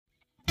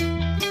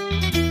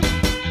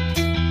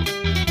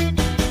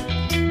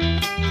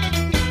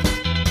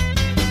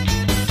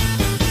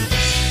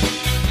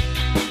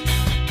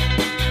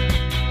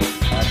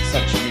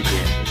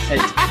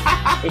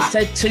It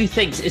said two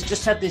things. It's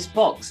just had this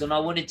box, and I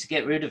wanted to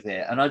get rid of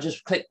it, and I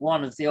just clicked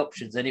one of the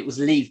options, and it was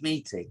leave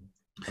meeting.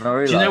 And I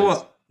realized, Do you know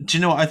what? Do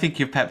you know what? I think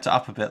you've pepped it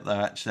up a bit, though.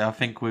 Actually, I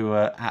think we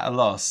were at a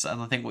loss,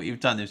 and I think what you've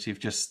done is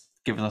you've just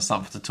given us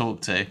something to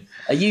talk to.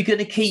 Are you going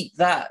to keep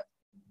that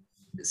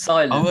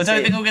silence? Oh, I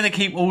don't think I'm going to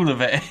keep all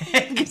of it.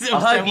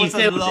 I hope you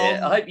filmed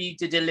it. I hope you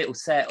did a little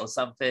set or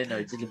something,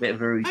 or did a bit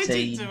of a routine. I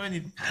didn't do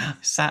anything.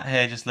 Sat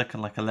here just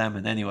looking like a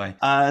lemon. Anyway,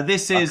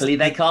 this is. Luckily,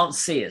 they can't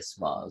see us,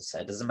 Miles. So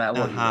it doesn't matter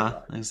what you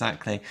look like.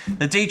 Exactly.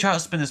 The D Trout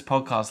Spinners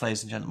podcast,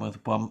 ladies and gentlemen,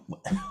 with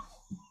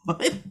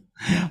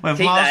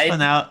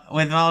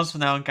Miles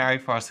Fennell and Gary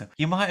Forrester.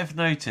 You might have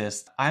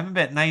noticed I'm a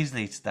bit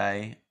nasally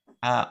today.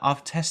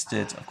 I've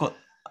tested. I've got.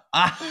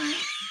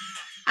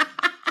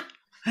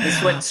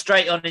 This went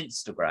straight on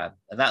Instagram,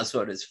 and that's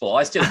what it's for.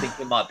 I still think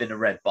it might have been a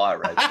red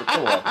virus. But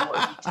go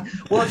on,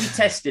 what have you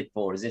tested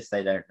for? As if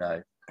they don't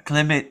know.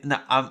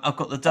 I've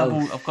got the double.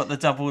 Oh. I've got the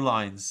double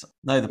lines.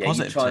 No, the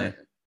positive.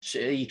 Are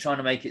you trying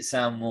to make it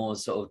sound more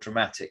sort of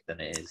dramatic than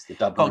it is? The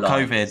double. Got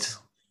lines. COVID.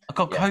 I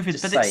got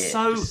COVID, but it's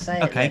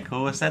so okay.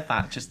 Cool. I said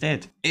that. Just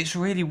did. It's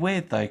really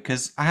weird though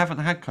because I haven't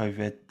had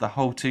COVID the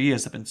whole 2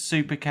 years. I've been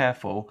super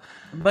careful.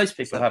 Most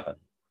people haven't.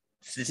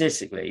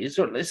 Statistically, it's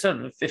sort of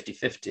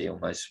 50-50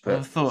 almost,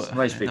 but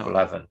most people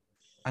haven't.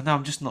 I know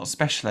I'm just not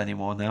special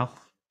anymore now.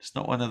 Just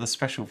not one of the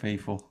special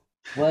people.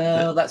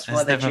 Well, that's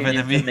why they tune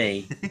in for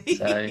me.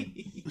 So,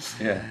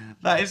 yeah.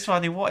 That is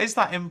funny. What is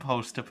that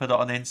impulse to put it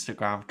on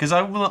Instagram? Because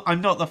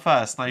I'm not the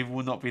first, and I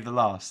will not be the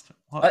last.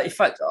 In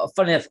fact,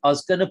 funny enough, I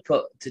was going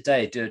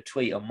to do a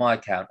tweet on my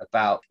account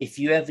about if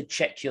you ever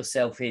check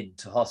yourself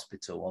into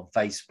hospital on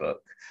Facebook,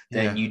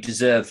 then you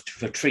deserve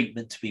for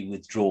treatment to be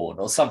withdrawn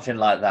or something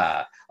like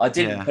that. I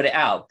didn't put it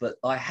out, but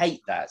I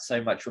hate that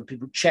so much when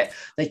people check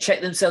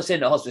themselves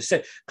into hospital.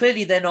 So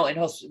clearly they're not in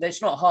hospital.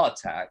 It's not a heart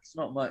attack. It's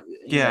not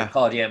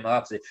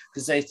cardiomyopathy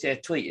because they're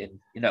tweeting,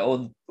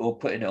 or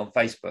putting it on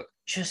Facebook.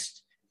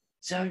 Just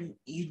don't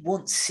you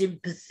want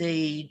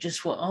sympathy?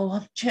 Just want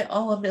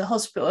I'm in the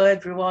hospital,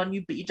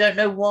 everyone. But you don't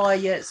know why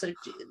yet. So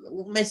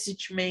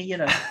message me.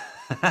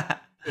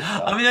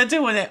 I mean, I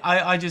do want it.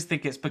 I just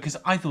think it's because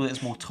I thought it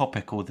was more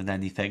topical than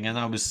anything, and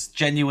I was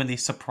genuinely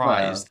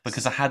surprised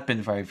because I had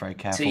been very, very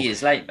careful. 2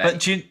 years late, mate.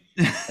 But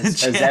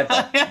as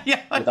ever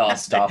with our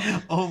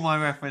stuff. All my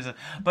references,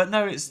 but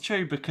no, it's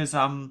true because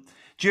do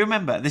you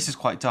remember? This is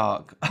quite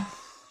dark.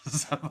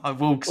 So I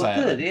will say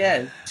good,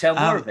 yeah. Tell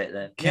more of it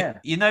then.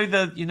 You know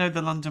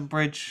the London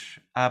Bridge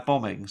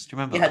bombings. Do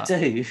you remember that? Yeah, I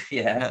do.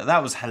 Yeah.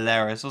 That was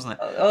hilarious, wasn't it?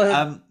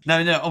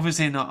 No,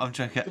 obviously not. I'm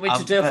joking. Can we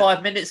just do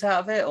 5 minutes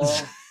out of it, or?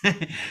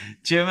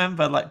 Do you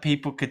remember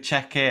people could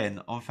check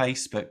in on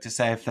Facebook to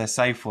say if they're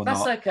safe or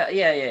not? That's okay.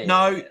 Yeah.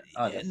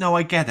 No,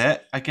 I get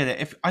it.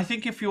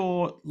 If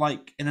you're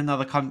in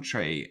another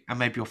country and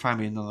maybe your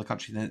family in another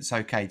country, then it's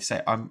okay to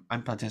say I'm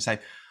planning to safe.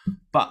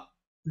 But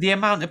the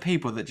amount of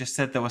people that just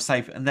said they were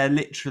safe and they're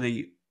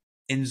literally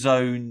in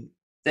zone.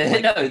 They're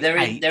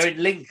in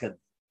Lincoln.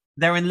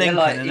 They're in Lincoln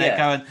and they're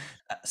going.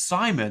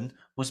 Simon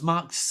was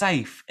marked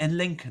safe in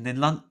Lincoln in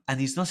London, and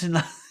he's not in.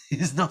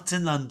 He's not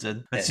in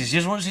London, but he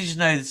just wants you to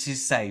know that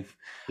he's safe.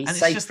 He's and it's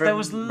safe just there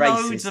was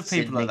loads of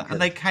people like that,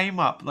 and they came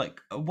up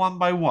one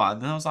by one,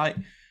 and I was like,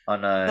 I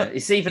know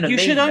it's even a you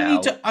meme should only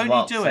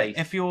now, do it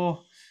if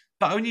you're.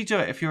 But only do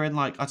it if you're in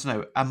I don't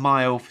know, a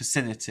mile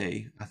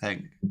vicinity, I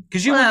think.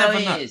 Because you will never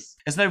know.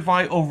 There's no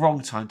right or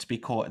wrong time to be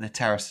caught in a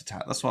terrorist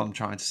attack. That's what I'm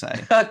trying to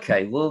say.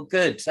 Okay, well,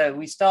 good. So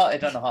we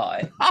started on a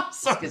high.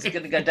 It's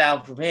going to go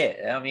down from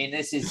here. I mean,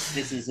 this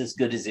is as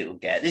good as it will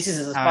get. This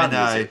is as fun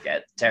as it will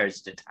get. The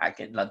terrorist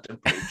attack in London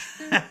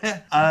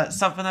Bridge.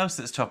 Something else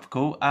that's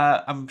topical.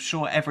 I'm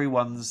sure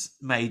everyone's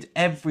made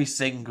every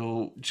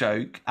single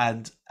joke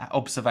and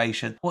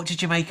observation. What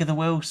did you make of the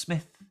Will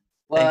Smith?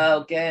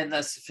 Well, again,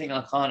 that's the thing.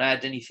 I can't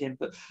add anything.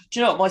 But do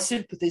you know what? My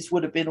sympathies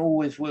would have been all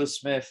with Will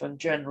Smith. In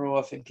general,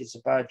 I think it's a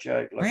bad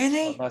joke.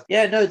 Really?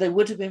 Yeah, no, they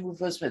would have been with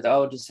Will Smith. I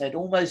would have said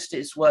almost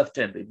it's worth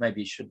doing, but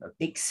maybe you shouldn't have.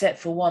 Except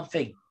for one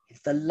thing.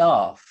 It's the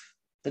laugh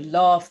at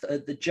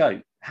the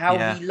joke.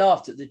 How he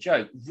laughed at the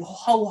joke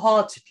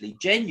wholeheartedly,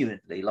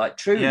 genuinely,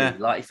 truly,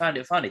 he found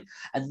it funny.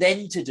 And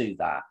then to do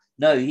that.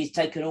 No, he's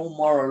taken all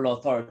moral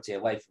authority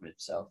away from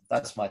himself.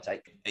 That's my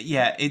take.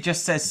 Yeah, it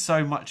just says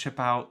so much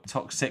about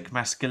toxic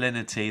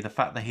masculinity. The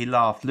fact that he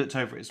laughed, looked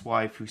over at his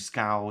wife who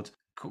scowled,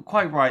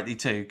 quite rightly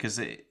too, because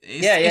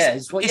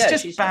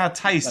it's just bad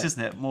taste,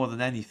 isn't it? More than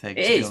anything,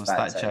 to be honest,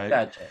 that joke.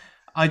 Bad joke.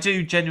 I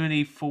do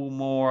genuinely fall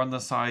more on the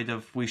side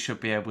of we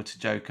should be able to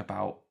joke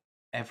about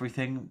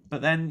everything,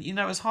 but then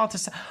it's hard to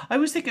say. I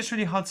always think it's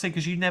really hard to say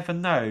because you never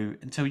know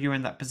until you're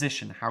in that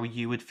position how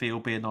you would feel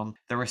being on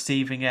the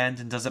receiving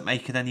end, and does it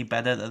make it any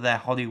better that they're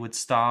Hollywood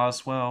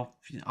stars? Well,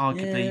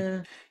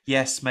 arguably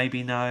yes,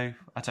 maybe no,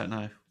 I don't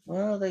know.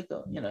 Well, they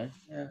got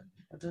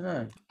I don't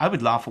know. I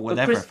would laugh at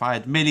whatever if I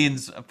had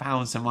millions of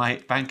pounds in my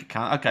bank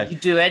account. Okay, you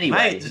do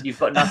anyway. Mate. You've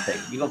got nothing.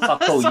 You've got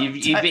fuck all.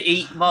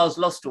 Miles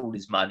lost all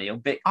his money on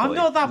Bitcoin. I'm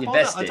not that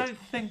bothered. I don't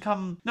think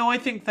No, I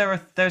think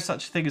there's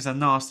such a thing as a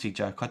nasty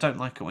joke. I don't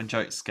like it when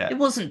jokes get. It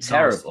wasn't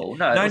terrible.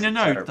 Nasty.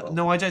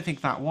 No. I don't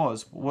think that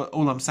was.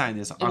 All I'm saying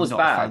is I'm not a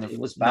fan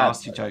of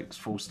nasty jokes.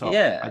 Full stop.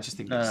 Yeah. I just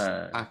think it's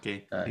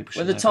hacky.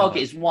 When the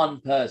target is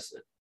one person,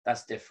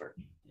 that's different.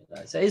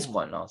 So it is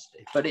quite nasty,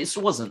 but it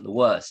wasn't the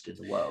worst in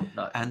the world.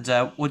 No. And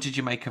what did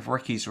you make of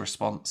Ricky's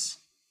response?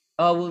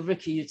 Oh, well,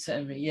 Ricky, you'd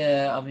say,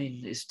 yeah, I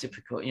mean, it's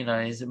typical,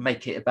 is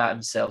make it about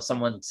himself.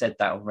 Someone said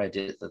that on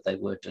Reddit that they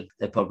would, and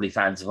they're probably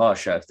fans of our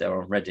show if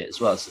they're on Reddit as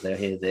well, so they'll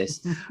hear this.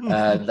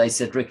 They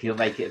said Ricky will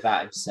make it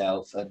about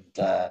himself, and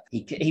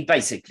he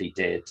basically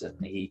did,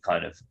 and he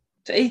kind of,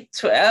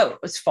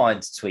 it's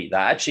fine to tweet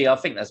that. Actually, I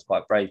think that's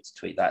quite brave to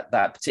tweet that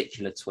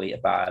particular tweet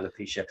about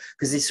alopecia,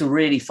 because it's a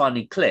really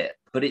funny clip,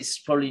 but it's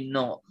probably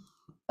not.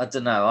 I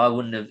don't know. I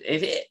wouldn't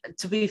have.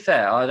 To be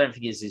fair, I don't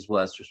think it's his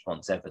worst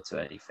response ever to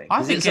anything.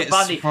 I think it's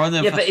funny.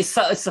 But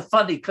it's a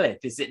funny clip,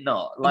 is it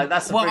not? Like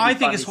that's. I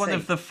think it's one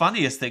of the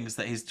funniest things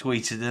that he's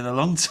tweeted in a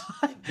long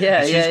time.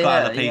 Yeah, she's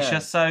got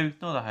alopecia, so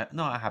not a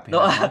happy.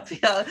 Not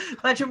happy.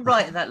 Imagine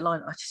writing that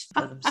line. I just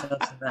feel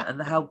themselves in that, and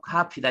how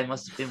happy they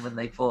must have been when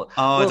they thought.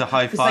 Oh, the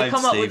high five,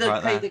 Steve!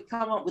 They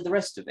come up with the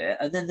rest of it,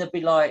 and then they'll be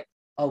like,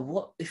 oh,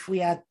 what if we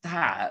had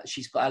that?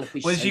 She's got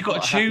alopecia. Well, you've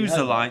got to choose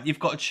a line. You've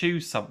got to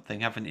choose something,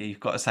 haven't you? You've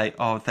got to say,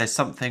 oh, there's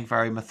something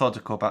very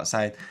methodical about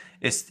saying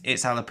it's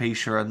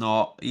alopecia or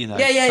not.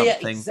 Yeah.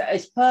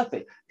 It's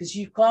perfect because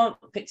you can't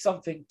pick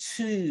something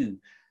too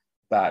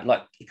bad.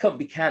 Like it can't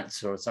be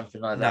cancer or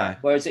something like that.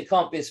 Whereas it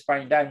can't be a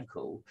sprained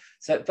ankle.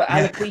 So, but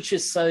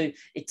alopecia,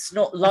 it's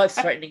not life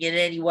threatening in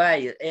any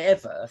way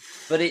ever.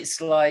 But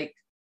it's like,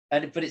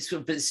 but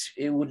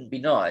it wouldn't be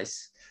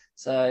nice.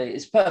 So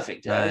it's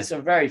perfect. It's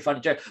a very funny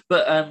joke.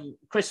 But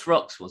Chris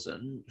Rock's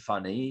wasn't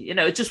funny.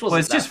 It just wasn't. Well,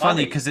 it's just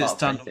funny because it's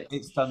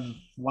done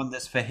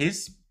wonders for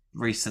his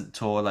recent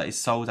tour. Like, it's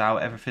sold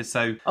out everything.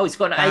 So he's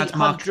got an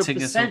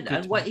 800%,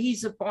 and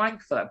he's a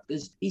blank for that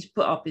because he's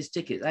put up his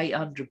tickets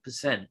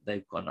 800%.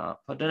 They've gone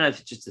up. I don't know if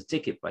it's just the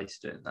ticket price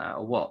doing that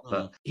or what,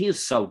 but he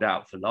was sold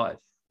out for life.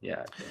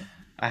 Yeah.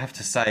 I have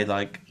to say,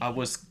 like,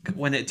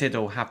 when it did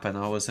all happen,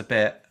 I was a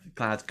bit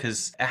glad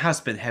because it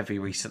has been heavy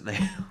recently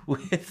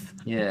with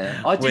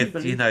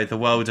the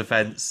world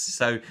events.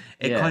 So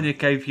it kind of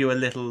gave you a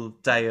little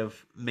day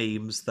of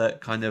memes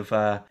that kind of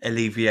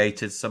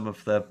alleviated some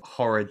of the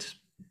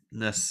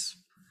horridness.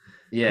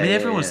 Yeah, I mean,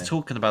 everyone's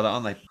talking about that,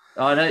 aren't they?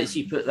 I noticed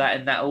you put that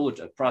in that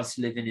order. Price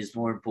of living is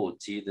more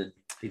important to you than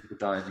people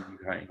dying in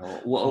Ukraine,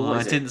 or what?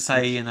 I didn't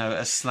say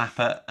a slap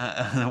at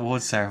an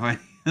award ceremony.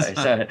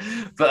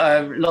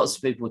 But lots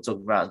of people were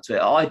talking about it on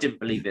Twitter. I didn't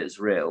believe it was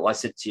real. I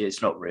said to you,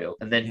 it's not real.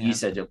 And then you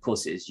said, of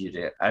course it is, you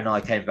did. And I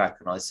came back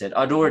and I said,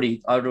 I'd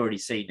already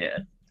seen it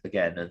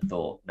again and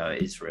thought, no,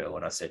 it is real.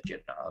 And I said,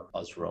 no, I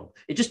was wrong.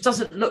 It just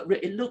doesn't look,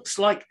 it looks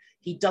like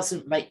he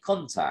doesn't make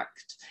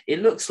contact.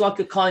 It looks like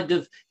a kind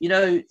of,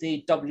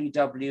 the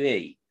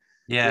WWE.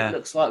 Yeah, it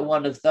looks like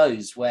one of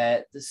those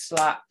where the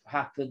slap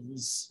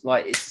happens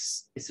like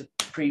it's a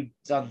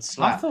pre-done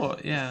slap. I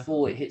thought,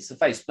 before it hits the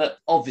face, but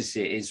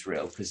obviously it is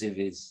real because it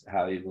is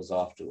how he was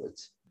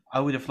afterwards. I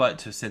would have liked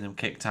to have seen him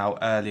kicked out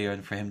earlier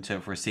and for him to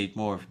have received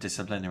more of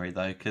disciplinary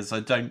though, because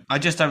I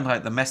just don't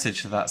like the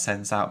message that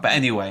sends out. But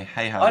anyway,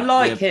 hey ho. I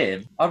like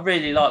him. I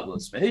really like Will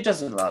Smith. Who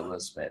doesn't like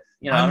Will Smith?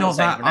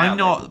 I'm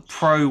not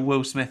pro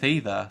Will Smith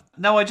either.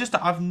 No,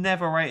 I've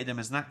never rated him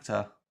as an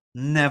actor.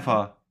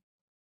 Never.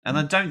 And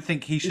I don't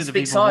think he should have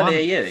even won.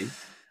 You.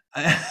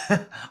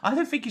 I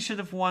don't think he should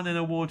have won an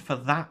award for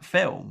that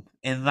film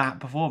in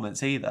that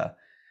performance either.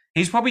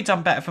 He's probably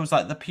done better films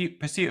like The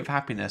Pursuit of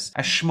Happiness,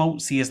 as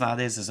schmaltzy as that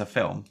is as a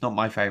film. Not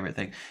my favourite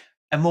thing.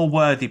 A more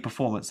worthy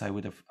performance, I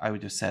would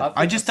have said.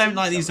 I just don't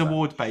like these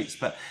award baits.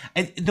 But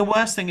the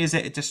worst thing is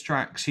it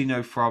distracts,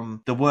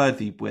 from the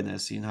worthy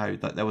winners.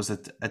 That there was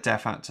a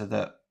deaf actor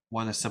that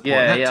won a supporting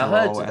actor I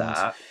heard role,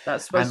 that.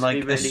 That's supposed to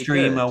be really a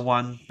streamer good.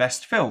 Won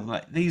best film.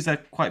 Like, these are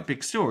quite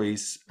big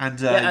stories, and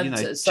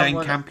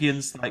Jane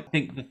Campion's I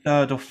think the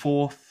third or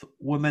fourth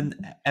woman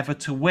ever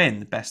to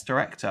win best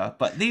director.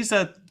 But these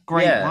are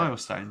great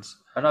milestones.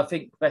 And I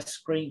think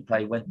best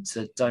screenplay went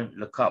to Don't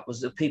Look Up.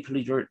 Was it People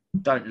Who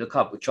Don't Look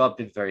Up, which I've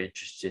been very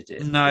interested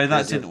in. No,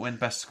 that didn't win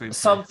best screenplay.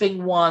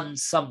 Something won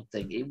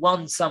something. It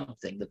won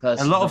something. The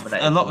person a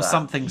lot of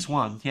somethings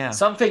won. Yeah,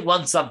 something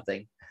won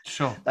something.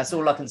 Sure, that's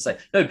all I can say.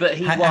 No, but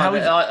he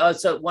won.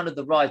 So one of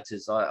the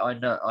writers I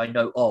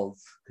know of,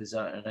 because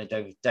I know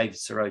David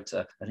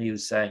Sirota, and he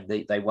was saying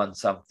they won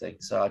something.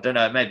 So I don't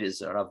know, maybe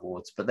it's other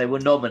awards, but they were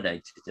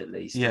nominated at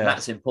least. Yeah, and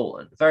that's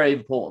important. Very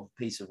important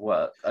piece of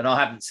work. And I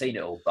haven't seen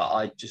it all, but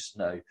I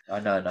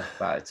know enough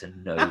about it to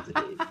know that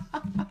it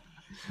is.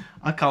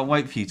 I can't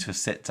wait for you to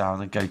sit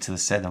down and go to the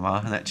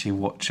cinema and actually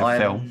watch a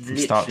film from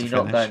start to finish.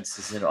 I'm literally not going to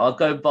the cinema. I'll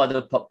go buy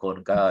the popcorn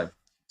and go home.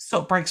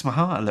 Sort of breaks my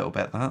heart a little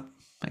bit, that.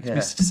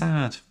 Makes me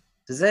sad.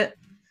 Does it?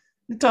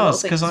 It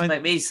does, because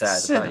make me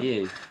sad about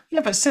you.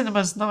 Yeah, but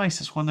cinema's nice.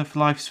 It's one of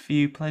life's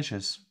few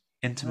pleasures.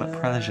 intimate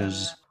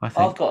pleasures? I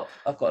think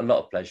I've got a lot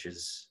of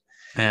pleasures.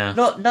 Yeah,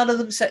 none of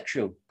them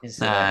sexual.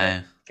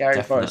 No, Gary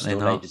definitely Forrestal,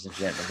 not. ladies and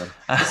gentlemen.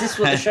 Is this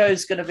what the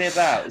show's going to be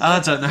about? I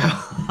don't know.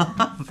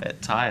 I'm a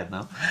bit tired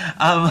now.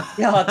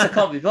 Yeah, I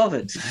can't be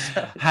bothered.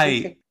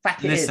 Hey,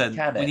 listen,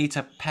 we need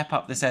to pep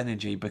up this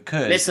energy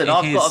because I've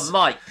got a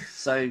mic,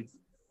 so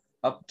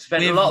I've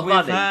spent a lot of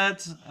money. We've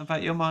heard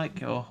about your mic,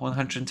 your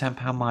 £110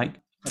 mic.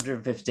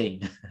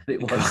 115.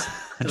 It was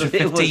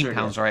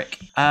 £115, Rick.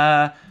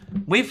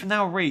 We've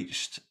now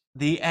reached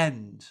the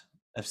end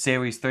of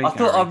series 3.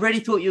 I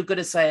really thought you were going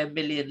to say 1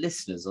 million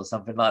listeners or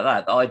something like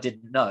that. I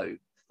didn't know.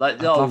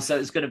 So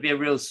it's going to be a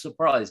real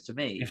surprise to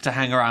me. You have to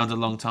hang around a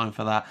long time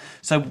for that.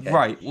 So, okay.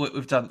 Right,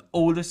 we've done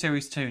all of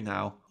series 2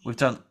 now. We've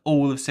done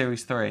all of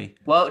series 3.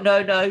 Well,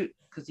 no,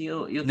 because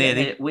you're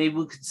getting it. We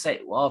will say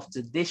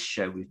after this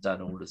show we've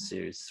done all of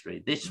series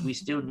 3. We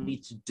still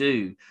need to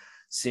do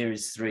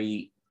series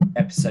 3,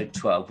 episode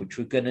 12, which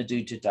we're going to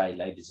do today,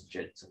 ladies and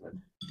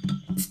gentlemen.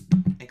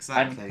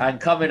 Exactly. And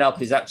coming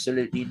up is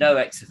absolutely no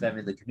XFM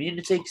in the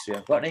community because we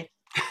haven't got any.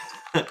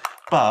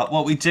 But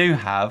what we do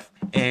have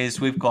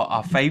is we've got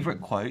our favourite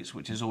quotes,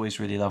 which is always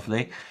really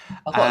lovely.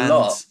 I've got a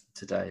lot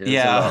today.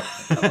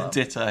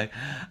 Ditto.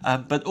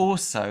 But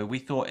also, we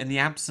thought in the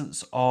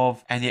absence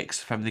of any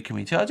XFM in the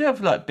community, I do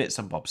have bits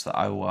and bobs that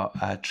I will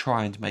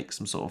try and make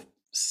some sort of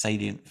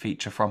salient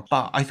feature from,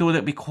 but I thought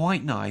it'd be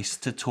quite nice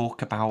to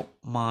talk about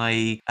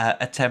my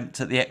attempt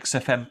at the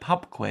XFM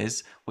pub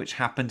quiz, which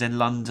happened in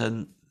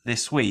London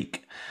this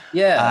week.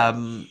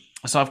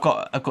 So I've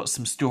got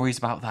some stories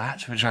about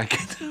that which I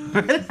can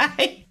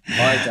relate.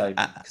 I don't,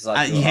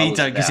 because he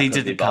don't because he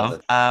didn't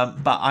come.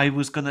 But I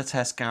was going to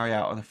test Gary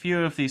out on a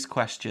few of these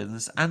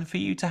questions, and for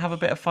you to have a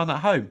bit of fun at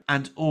home,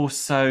 and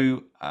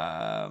also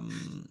I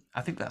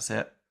think that's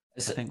it.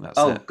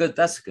 Good.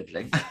 That's a good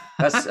link.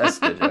 That's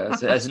good.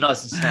 That's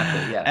nice and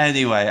snappy. Yeah.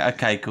 Anyway,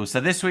 okay, cool.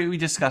 So this week we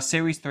discussed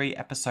Series 3,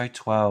 Episode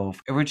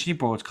 12, originally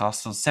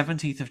broadcast on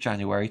 17th of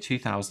January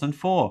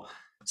 2004.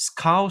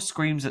 Carl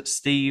screams at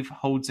Steve,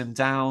 holds him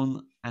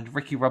down, and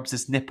Ricky rubs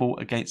his nipple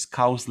against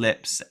Carl's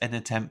lips in an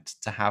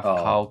attempt to have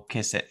Carl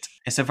kiss it.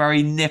 It's a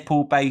very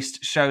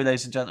nipple-based show,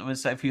 ladies and gentlemen.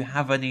 So if you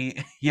have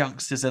any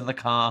youngsters in the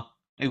car,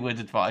 I would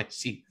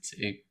advise you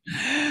to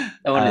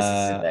no one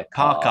listens in their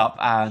car. Park up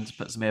and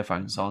put some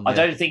earphones on. I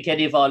don't think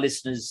any of our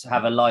listeners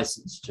have a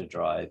license to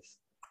drive.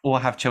 Or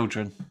have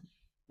children.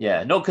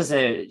 Yeah, not because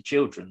they're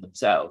children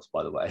themselves,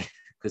 by the way,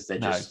 because they're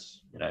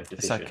just, deficient.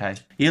 It's okay.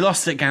 You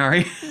lost it,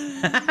 Gary.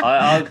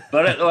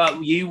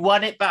 But you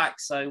won it back,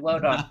 so well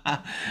done.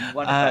 You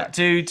won it back.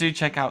 Do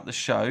check out the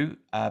show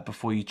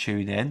before you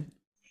tune in,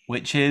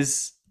 which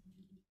is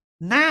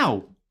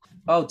now.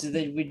 Oh,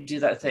 did we do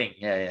that thing?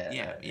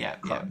 Yeah.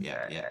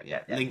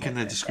 Link in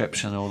the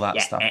description, all that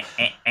stuff.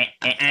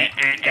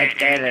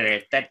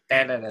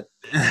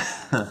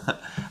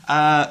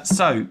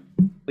 So,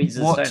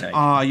 what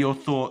are your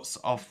thoughts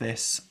of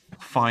this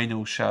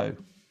final show?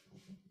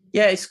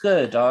 Yeah, it's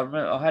good.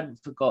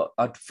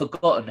 I'd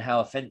forgotten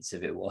how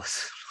offensive it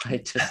was.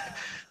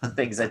 The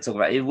things they talk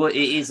about. It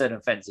is an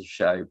offensive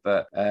show,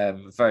 but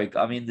very good.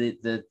 I mean,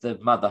 the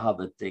Mother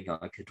Hubbard thing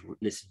I could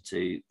listen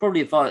to.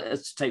 Probably if I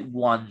had to take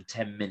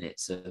 10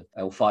 minutes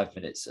or 5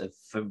 minutes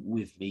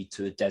with me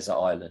to a desert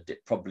island,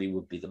 it probably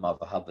would be the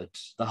Mother Hubbard.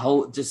 The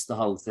whole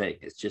thing.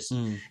 It's just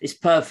it's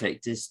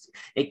perfect.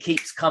 It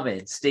keeps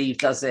coming. Steve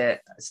does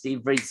it.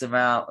 Steve reads them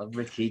out, and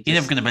Ricky. You're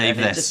never going to believe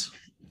this.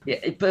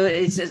 But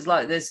it's just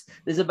like there's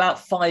about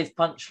 5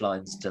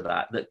 punchlines to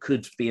that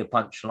could be a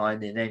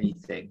punchline in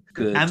anything.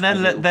 Good, and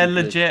then they're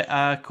legit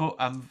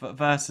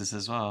verses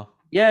as well.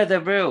 Yeah, they're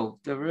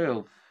real.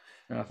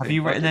 Have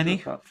you written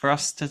any for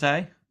us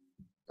today?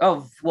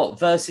 Oh, what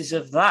verses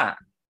of that?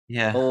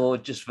 Yeah, or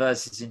just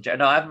verses in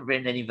general? No, I haven't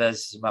written any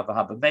verses of Mother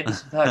Hubbard. Maybe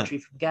some poetry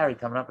from Gary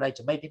coming up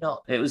later. Maybe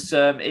not. It was.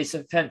 It's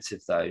offensive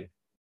though.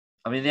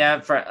 I mean,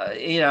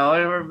 I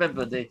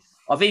remember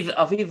I've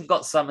even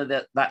got some of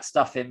that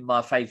stuff in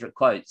my favourite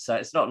quotes, so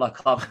it's not like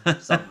I'm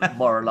some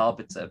moral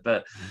arbiter,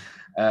 but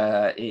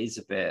it is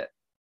a bit.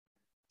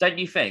 Don't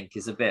you think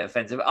it's a bit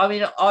offensive? I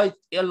mean, I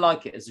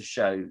like it as a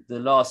show. The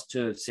last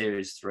 2 of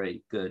series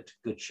 3, good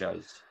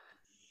shows.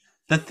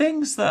 The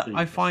things that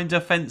I find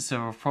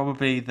offensive are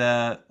probably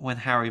when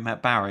Harry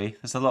met Barry.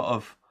 There's a lot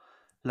of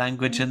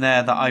language in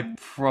there that I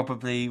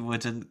probably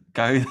wouldn't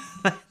go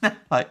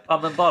like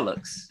bum and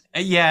bollocks.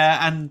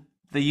 Yeah, and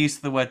the use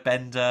of the word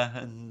bender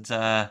and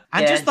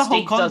just the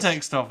whole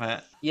context of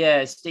it.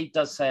 Yeah, Steve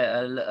does say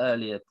at an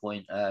earlier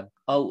point,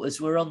 as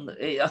we're on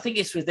I think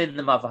it's within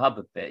the Mother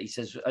Hubbard bit, he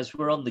says, as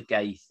we're on the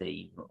gay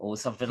theme or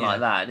something like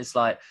that. And it's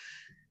like,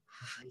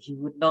 you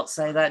would not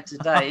say that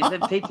today.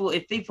 If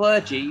people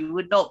heard you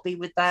would not be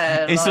with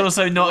that. It's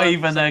also not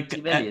even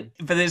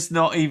but it's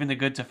not even a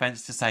good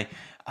defense to say,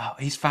 oh,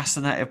 he's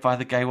fascinated by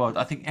the gay world.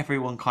 I think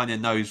everyone kind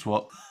of knows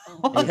what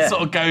sort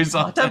of goes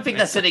on. I don't think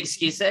that's an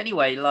excuse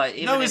anyway.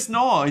 No, it's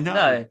not. I know.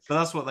 No. But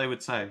that's what they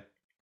would say.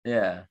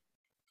 Yeah.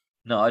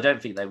 No, I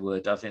don't think they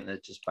would. I think they're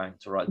just bang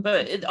to right.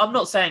 But I'm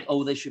not saying,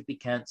 they should be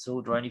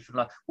cancelled or anything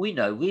like. We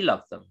know we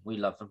love them,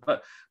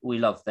 but we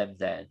love them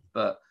then.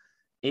 But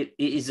it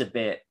is a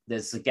bit.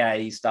 There's the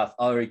gay stuff.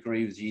 I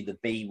agree with you. The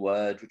B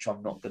word, which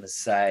I'm not going to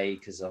say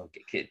because I'll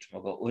get kicked.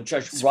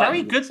 It's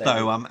very good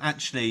though.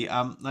 Actually,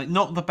 like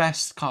not the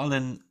best Carl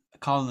in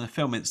the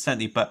film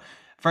instantly, but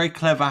very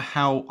clever.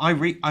 How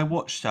I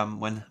watched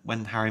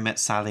when Harry Met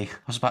Sally. I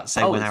was about to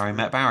say when Harry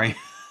Met Barry.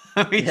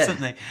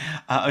 Recently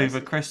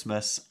over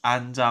Christmas,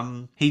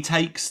 and he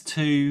takes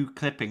 2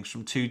 clippings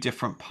from 2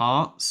 different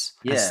parts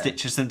and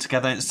stitches them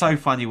together. And it's so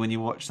funny when you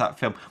watch that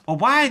film. Well,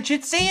 why aren't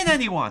you seeing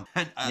anyone?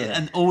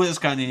 And all that's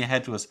going in your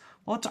head was,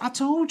 "Well, I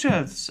told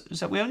you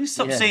so we only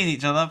stopped seeing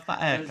each other for that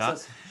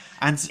haircut."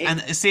 And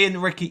seeing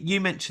Ricky, you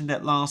mentioned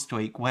it last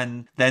week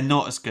when they're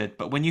not as good,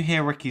 but when you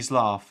hear Ricky's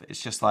laugh,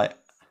 it's just like.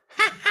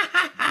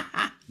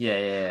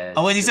 Yeah.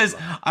 Oh, when he says,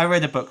 "I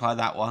read a book like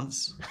that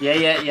once."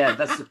 Yeah.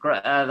 That's a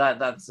great.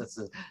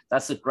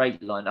 That's a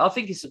great line. I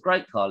think it's a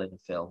great Carl in the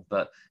film,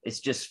 but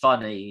it's just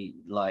funny,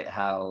 like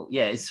how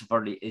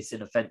it's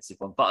an offensive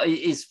one, but it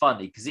is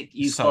funny because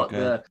you've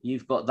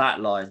got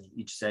that line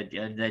you just said,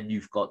 and then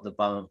you've got the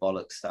bum and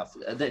bollocks stuff.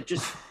 That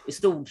just it's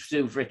still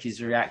with Ricky's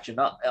reaction.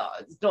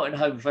 It's not in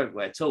Home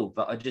Everywhere at all,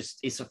 but it's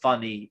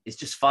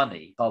just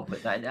funny. I'll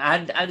put that in.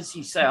 And as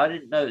you say, I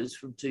didn't know it was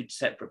from 2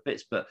 separate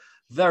bits, but.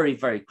 Very,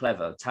 very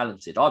clever,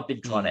 talented. I've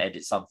been trying to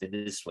edit something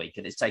this week,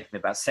 and it's taken me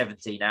about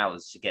 17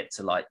 hours to get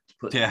to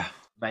put the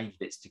main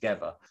bits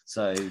together.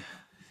 So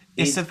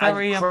it's a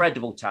very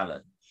incredible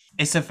talent.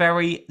 It's a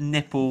very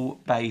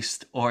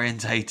nipple-based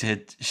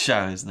orientated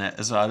show, isn't it?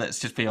 As well, let's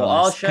just be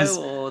honest. Our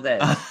show or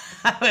theirs?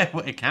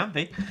 It can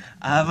be.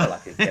 I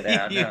can get it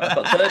out now. I've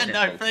got 3rd nipple.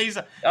 No, please.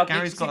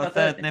 Gary's got a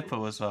 3rd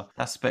nipple as well.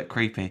 That's a bit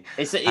creepy.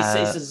 It's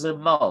a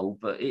mole,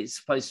 but it's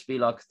supposed to be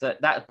like a third.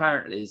 That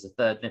apparently is a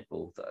 3rd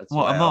nipple.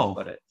 What, a mole?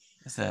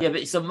 Is it? Yeah, but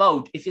it's a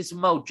mole. If it's a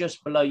mole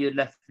just below your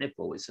left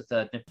nipple, it's a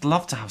 3rd nipple. I'd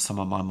love to have some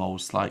of my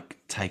moles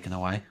taken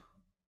away. I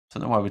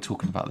don't know why we're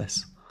talking about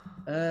this.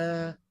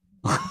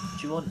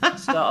 Do you want to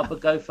start up a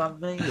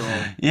GoFundMe?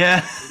 Or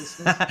yeah.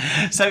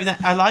 So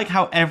I like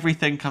how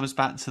everything comes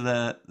back to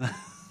the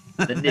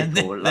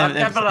nipple.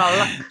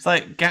 It's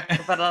like,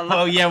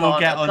 well, yeah, we'll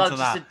get onto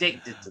that. I'm just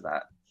addicted to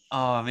that.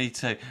 Oh, me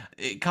too.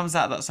 It comes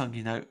out of that song,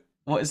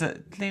 what is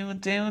it?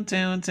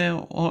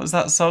 What was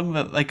that song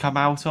that they come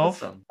out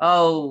of?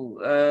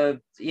 Oh,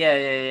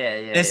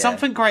 yeah. There's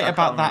something great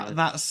about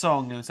that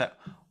song. It was like,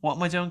 what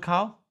am I doing,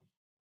 Carl?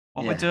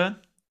 What am I doing?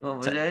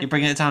 You're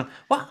bringing it down.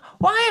 What?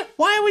 Why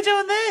are we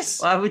doing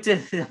this? Why are we doing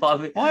this? This?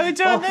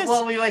 Why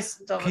are we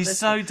wasting time on this? He's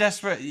so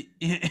desperate.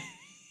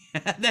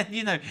 And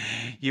then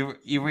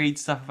you read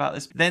stuff about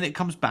this. Then it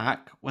comes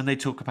back when they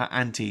talk about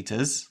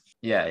anteaters.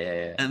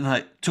 Yeah. And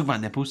talk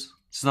about nipples.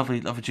 It's a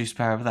lovely juice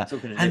pair over there.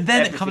 And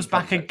then it comes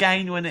back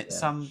again when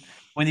it's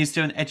when he's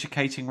doing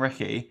Educating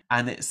Ricky,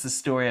 and it's the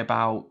story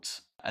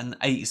about an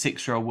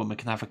 86-year-old woman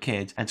can have a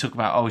kid, and talk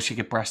about she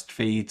could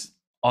breastfeed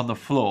on the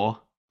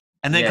floor.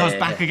 And then it comes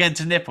back again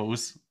to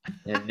nipples.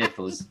 Yeah,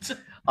 nipples.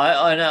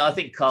 I know. I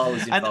think Carl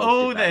was involved and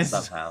all in that this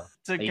somehow.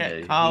 To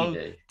get Carl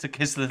to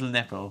kiss little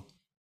nipple.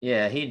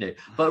 Yeah, he knew.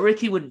 But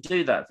Ricky wouldn't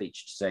do that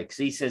feature today because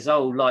he says,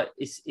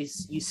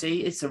 it's you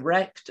see, it's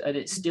erect and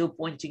it's still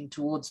pointing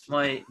towards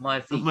my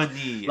feet. My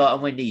knee.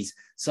 On my knees.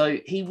 So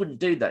he wouldn't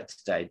do that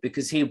today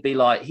because he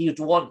would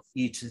want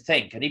you to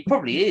think, and he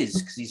probably is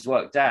because he's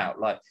worked out,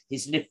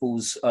 his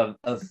nipples of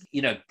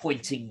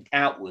pointing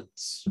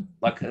outwards,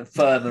 like a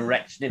firm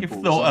erect nipples.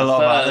 You've thought a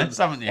lot about this,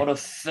 haven't you? On a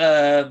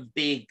firm,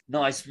 big,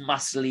 nice,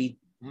 muscly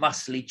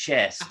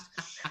chest.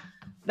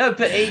 No,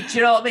 but do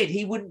you know what I mean?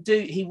 He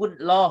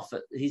wouldn't laugh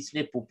at his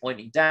nipple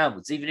pointing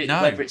downwards, even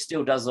whether it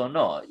still does or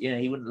not.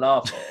 He wouldn't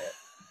laugh at it.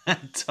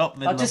 Top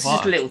middle just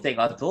a little thing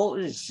I thought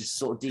it's just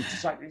sort of deep.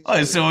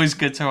 It's always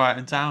good to write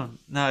them down.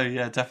 No,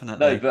 yeah,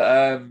 definitely. No,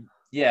 but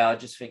I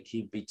just think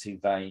he'd be too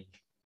vain.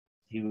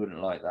 He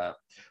wouldn't like that.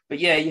 But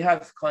yeah, you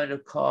have kind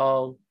of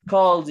Carl.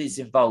 Carl is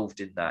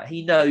involved in that.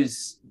 He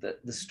knows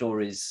that the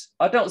stories.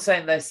 I'm not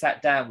saying they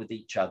sat down with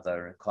each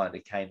other and kind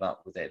of came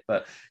up with it,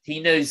 but he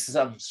knows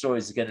some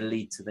stories are going to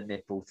lead to the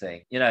nipple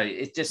thing.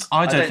 It just.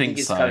 I don't think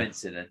it's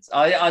coincidence.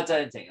 I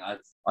don't think.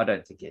 I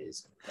don't think it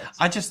is.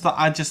 I just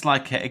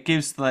like it. It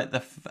gives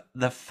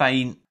the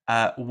faint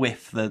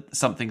whiff that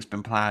something's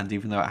been planned,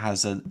 even though it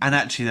hasn't. And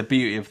actually, the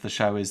beauty of the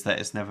show is that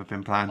it's never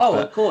been planned. Oh,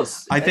 of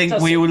course. I think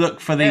we will look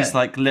for these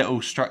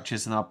little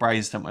structures in our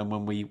brains, don't we?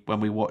 When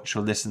we watch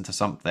or listen to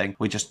something,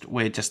 we're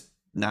just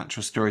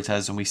natural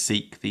storytellers, and we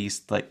seek these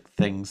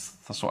things.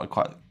 That's what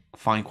I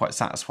find quite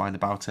satisfying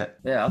about it.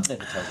 Yeah, I've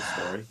never told a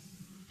story.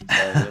 So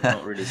I'm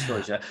not really a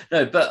storyteller.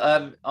 No, but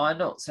I'm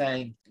not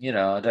saying,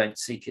 I don't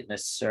seek it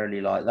necessarily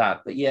like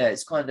that. But yeah,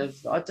 it's kind of,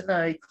 I don't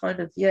know,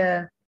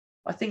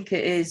 I think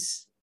it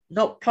is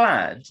not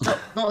planned,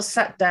 not a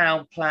sat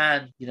down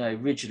plan,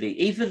 originally,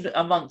 even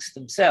amongst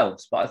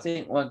themselves. But I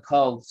think when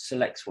Carl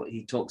selects what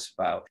he talks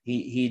about,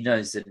 he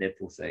knows the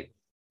nipple thing.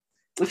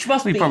 Which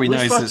must be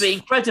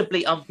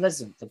incredibly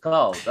unpleasant for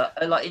Carl.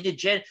 In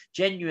a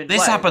genuine this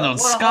way. Happened on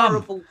Scum. What a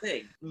horrible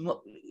thing.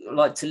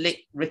 To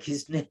lick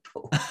Ricky's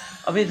nipple.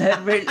 I mean,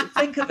 really,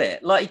 think of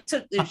it. Like, he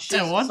took his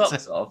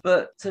socks off,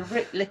 but to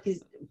lick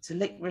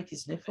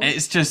Ricky's nipple.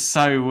 It's just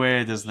so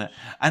weird, isn't it?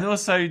 And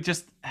also,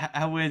 just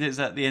how weird it is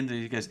at the end.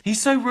 He goes,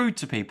 he's so rude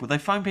to people. They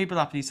phone people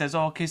up and he says,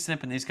 "Oh, kiss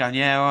nip," and he's going,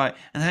 "Yeah, all right,"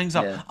 and hangs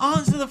up. Yeah.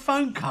 Answer the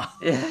phone call.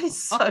 Yeah, it's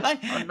so.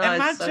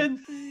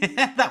 Imagine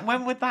that.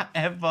 When would that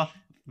ever?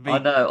 I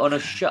know, on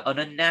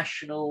a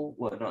national,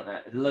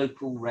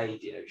 local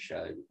radio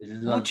show.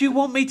 What do you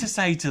want me to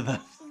say to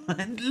them?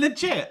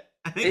 Legit.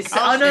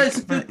 I know, it's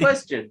a good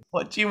question.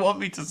 What do you want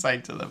me to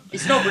say to them?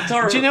 It's not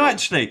rhetorical. Do you know,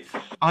 actually,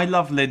 I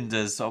love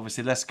Linda's.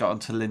 Obviously, let's get on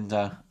to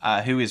Linda,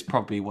 who is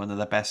probably one of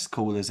the best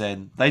callers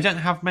in. They don't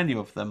have many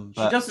of them,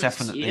 but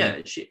definitely.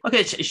 Yeah,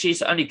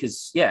 she's only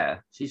because,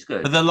 she's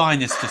good. But the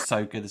line is just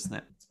so good, isn't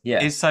it?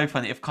 Yeah. It's so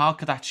funny. If Carl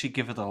could actually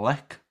give it a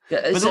lick.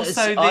 Yeah, but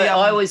also,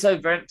 I always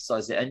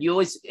overemphasize it, and you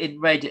always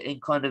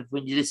kind of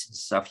when you listen to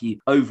stuff,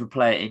 you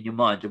overplay it in your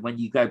mind, and when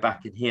you go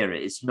back and hear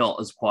it, it's not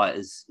as quite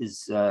as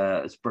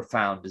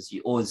profound as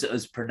you, or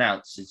as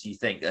pronounced as you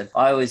think. And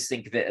I always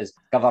think of it as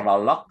governor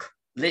luck,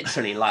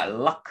 literally like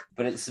luck,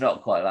 but it's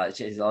not quite like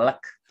it's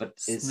luck, but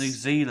it's New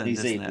Zealand,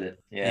 isn't it?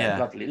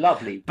 Yeah,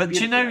 lovely. But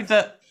do you know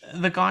that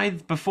the guy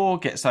before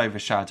gets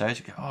overshadowed?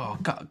 You go, "Oh,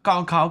 go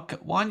on, Carl,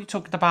 why aren't you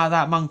talking about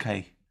that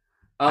monkey?"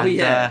 Oh,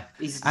 and,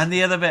 and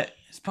the other bit.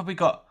 It's probably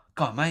got,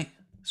 God, mate,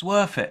 it's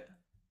worth it.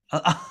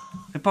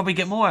 You'd probably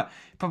get more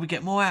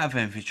out of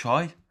him if you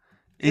tried.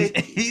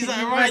 He's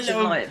a right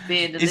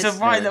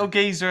little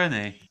geezer,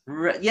 isn't he?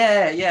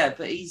 Yeah,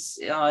 but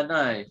I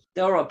know.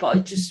 They're all right, but I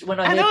just,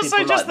 when I hear people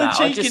like that,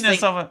 I just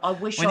think, I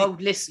wish I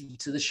would listen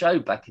to the show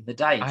back in the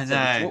day. I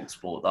know. The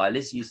TalkSport that I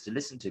used to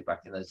listen to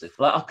back in those days.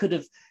 Like,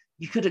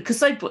 you could have, because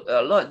they put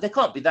there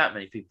can't be that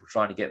many people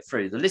trying to get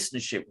through. The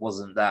listenership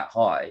wasn't that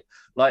high.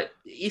 Like,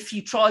 if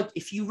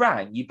you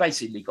rang, you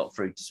basically got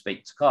through to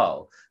speak to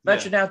Carl.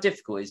 Imagine how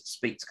difficult it is to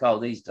speak to Carl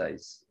these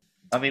days.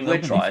 I mean,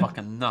 we're trying.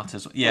 Fucking nut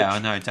as well. Yeah, I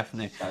know,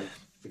 definitely.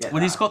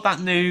 He's got that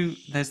new.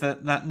 There's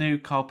that new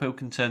Carl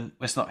Pilkington.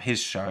 It's not his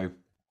show.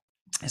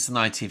 It's an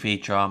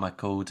ITV drama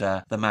called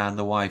The Man,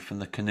 the Wife,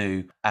 and the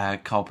Canoe.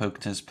 Carl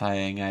Pilkington's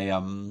playing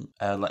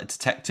a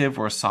detective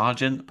or a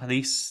sergeant,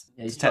 police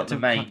detective not the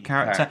main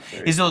character.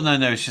 He's not.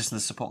 No, it's just in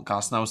the support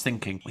cast. And I was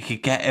thinking we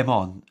could get him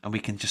on, and we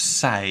can just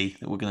say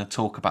that we're going to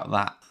talk about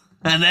that.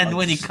 And then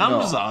when he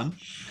comes on,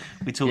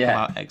 we talk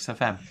about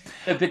XFM.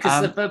 No,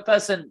 because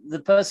the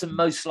person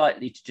most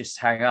likely to just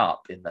hang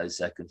up in those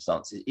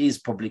circumstances is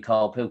probably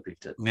Carl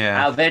Pilkington.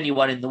 Yeah. Out of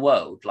anyone in the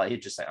world, like,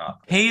 he'd just hang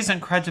up. He's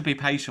incredibly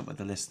patient with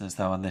the listeners,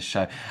 though, on this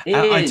show.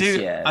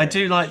 I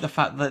do like the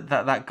fact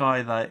that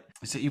guy, like,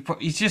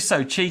 he's just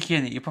so cheeky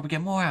in it. You probably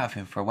get more out of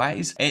him for a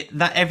ways.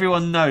 That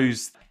everyone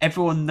knows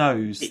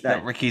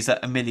that Ricky's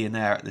a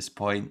millionaire at this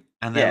point,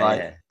 and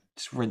they're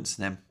just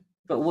rinsing him.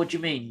 But what do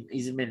you mean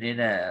he's a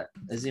millionaire?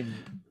 As in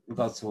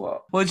regards to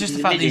what? Well, just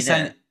the fact that he's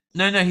saying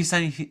he's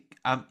saying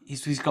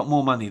he's got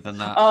more money than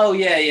that. Oh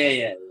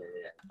yeah.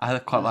 I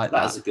quite like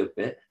that. That's a good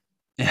bit.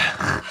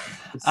 Yeah.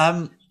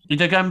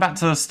 Going back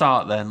to the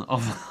start then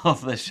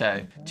of the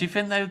show. Do you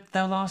think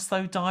they'll ask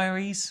those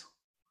diaries?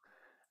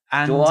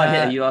 And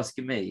are you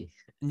asking me?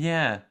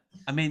 Yeah.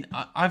 I mean,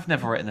 I've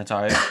never written a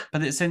diary,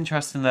 but it's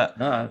interesting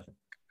that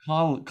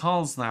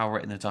Carl's now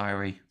written a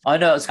diary. I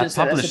know, I was going to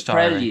say that's a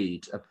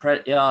prelude.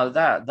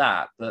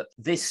 But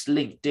this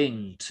linked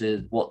in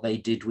to what they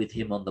did with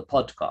him on the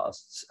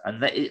podcasts.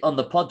 And on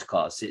the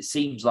podcast, it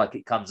seems like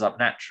it comes up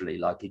naturally,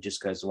 like he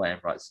just goes away and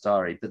writes a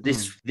diary. But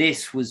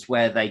this was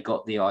where they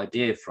got the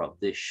idea from,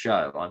 this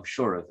show. I'm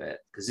sure of it,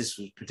 because this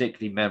was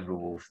particularly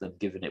memorable for them,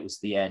 given it was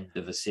the end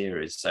of a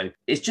series. So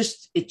it's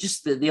just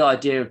that the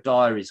idea of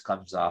diaries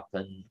comes up,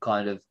 and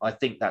kind of, I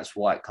think that's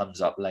why it comes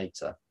up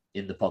later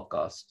in the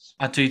podcasts.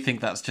 I do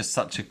think that's just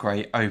such a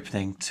great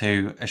opening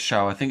to a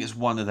show. I think it's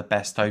one of the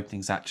best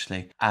openings,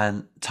 actually,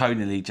 and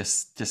tonally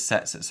just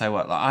sets it so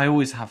well. Like, I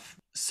always have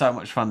so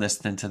much fun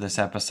listening to this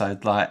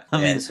episode. Like, I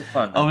mean, it's a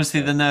fun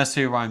obviously the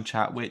nursery rhyme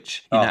chat,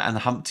 which you know, and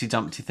the Humpty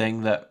Dumpty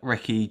thing that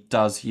Ricky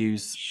does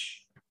use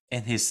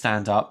in his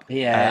stand-up.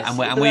 Yeah,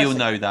 and we all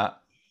know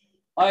that.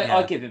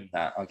 I give him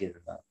that.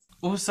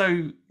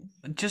 Also,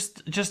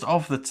 just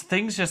of the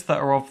things that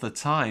are of the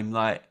time,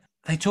 like,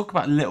 they talk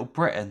about Little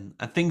Britain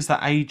and things that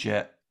age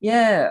it.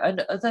 Yeah,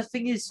 and the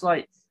thing is,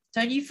 like,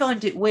 don't you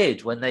find it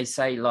weird when they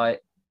say,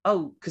 like,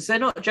 oh, because they're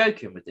not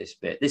joking with this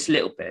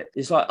little bit.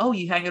 It's like, oh,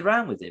 you hang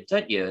around with him,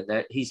 don't you?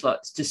 And he's like,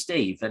 to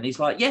Steve, and he's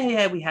like,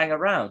 yeah, we hang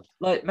around.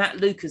 Like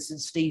Matt Lucas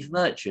and Steve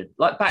Merchant.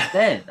 Like, back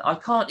then, I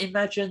can't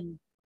imagine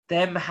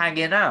them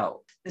hanging out.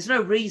 There's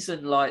no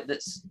reason, like,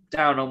 that's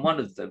down on one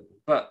of them,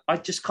 but I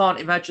just can't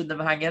imagine them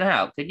hanging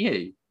out. Can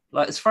you?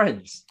 Like, as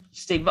friends.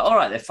 Steve, all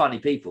right, they're funny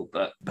people,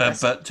 but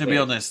to be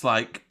honest,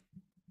 like,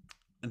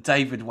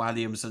 David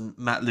Walliams and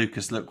Matt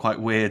Lucas look quite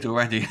weird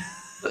already.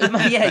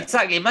 Yeah,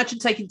 exactly. Imagine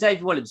taking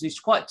David Walliams, who's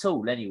quite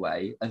tall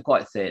anyway and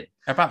quite thin,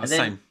 about the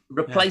same,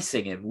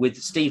 replacing him with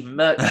Stephen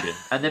Merchant,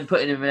 and then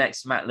putting him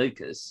next to Matt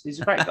Lucas. He's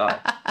a great guy.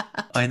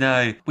 I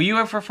know. Were you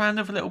ever a fan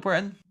of Little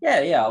Britain?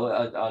 Yeah.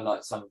 I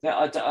like some of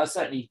it. I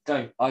certainly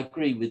don't. I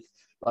agree with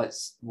like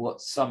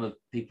what some of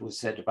people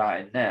said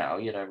about it now,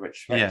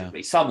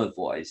 retrospectively. Some of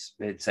what has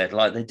been said,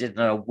 like they didn't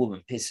know a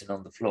woman pissing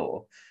on the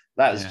floor.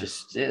 That was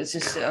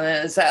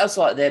that was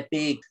like their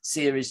big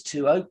Series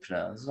 2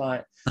 opener. I was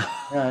like,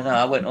 no,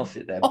 I went off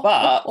it there.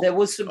 But there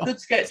was some good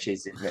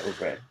sketches in Little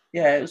Britain.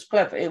 Yeah, it was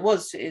clever.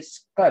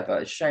 It's clever.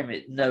 It's a shame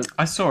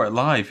I saw it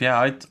live.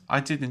 Yeah, I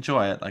did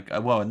enjoy it. Like,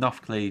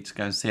 enough clearly to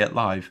go and see it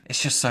live.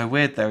 It's just so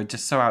weird. They're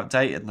just so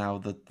outdated now.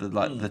 The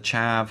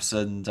chavs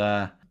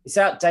and. It's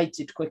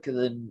outdated quicker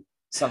than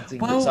something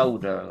that's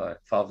older, like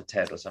Father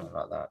Ted or something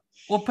like that.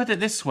 Well, put it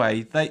this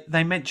way: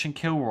 they mentioned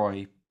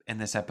Kilroy in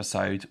this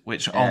episode,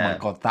 which oh my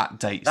god, that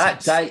dates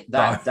that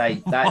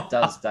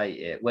does date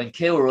it. When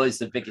Kilroy's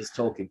the biggest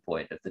talking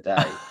point of the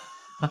day,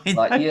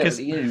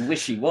 you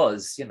wish he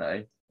was,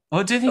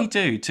 What did he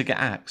do to get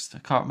axed? I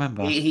can't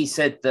remember. He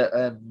said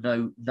that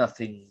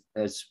nothing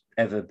has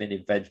ever been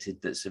invented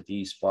that's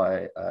abused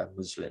by a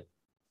Muslim.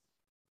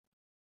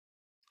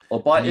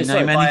 Or by an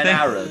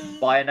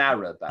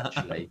Arab,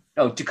 actually.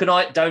 No,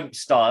 don't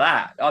start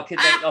that. I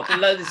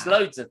can learn there's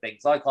loads of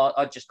things.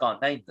 I just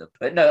can't name them.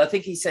 But no, I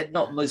think he said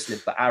not Muslim,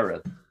 but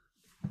Arab,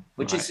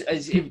 which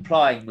is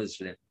implying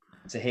Muslim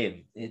to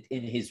him in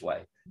his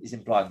way. He's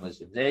implying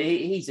Muslim.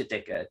 He's a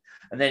dickhead.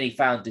 And then he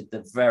founded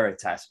the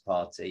Veritas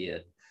Party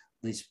and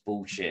this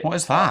bullshit. What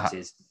is that?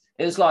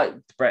 It was like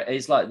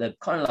the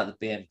kind of like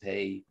the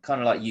BNP,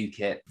 kind of like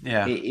UKIP.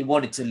 Yeah. He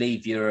wanted to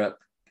leave Europe,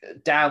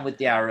 down with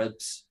the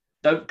Arabs.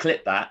 Don't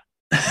clip that.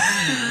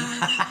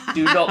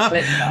 Do not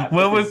clip that.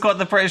 Well, we've got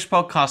the British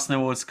Podcasting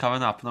Awards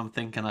coming up, and I'm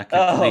thinking I could.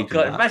 Oh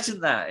god! That.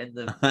 Imagine that in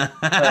the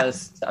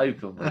first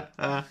open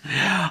one.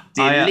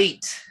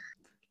 Delete.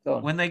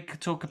 When they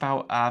talk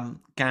about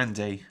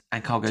Gandhi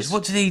and Carl goes,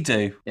 "What did he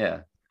do?"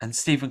 Yeah. And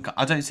Stephen,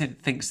 I don't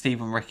think Steve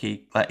and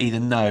Ricky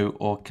either know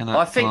or can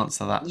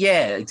answer that.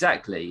 Yeah,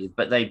 exactly.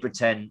 But they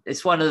pretend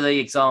it's one of the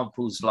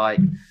examples like.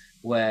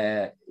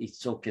 Where he's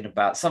talking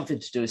about something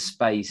to do with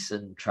space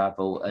and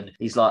travel, and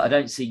he's like, "I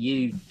don't see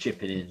you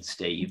chipping in,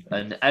 Steve,"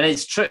 and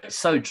it's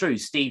so true.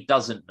 Steve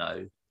doesn't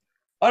know.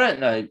 I don't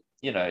know.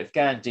 If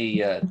Gandhi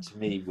to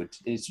me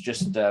it's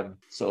just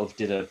sort of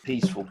did a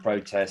peaceful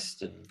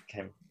protest and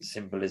came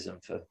symbolism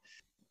for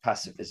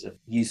pacifism,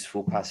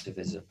 useful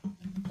pacifism.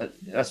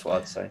 That's what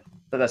I'd say.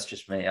 But that's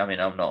just me. I mean,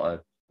 I'm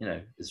not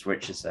as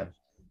rich as them.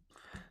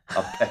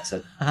 I'm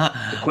better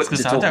equipped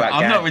to talk about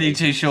Gandhi. I'm not really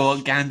too sure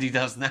what Gandhi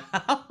does now.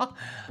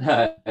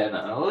 No. I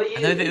know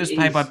that it was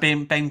played by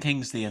Ben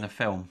Kingsley in a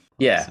film.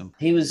 Yeah,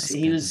 he was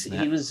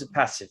a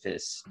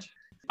pacifist.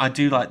 I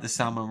do like the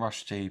Salman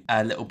Rushdie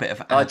little bit of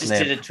ad-lib. I just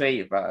did a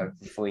tweet about it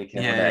before you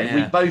came on there.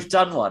 We've both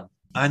done one.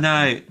 I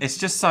know. It's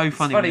just so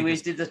funny. It's funny we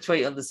did the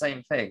tweet on the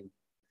same thing.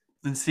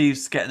 And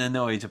Steve's getting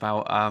annoyed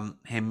about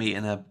him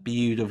meeting a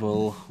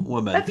beautiful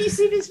woman. Have you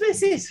seen his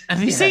missus?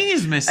 Have you seen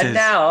his missus?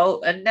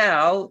 And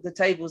now the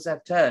tables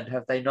have turned,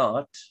 have they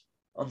not?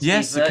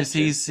 Yes, because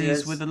he's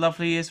with a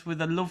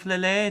lovely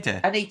lady,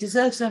 and he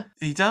deserves her.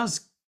 He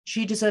does.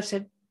 She deserves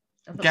him.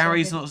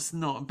 Gary's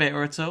not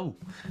bitter at all.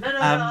 No,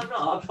 I'm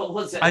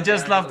not. I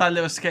just love that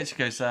little sketch. He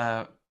goes,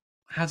 how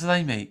do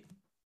they meet?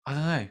 I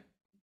don't know.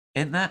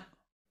 Internet.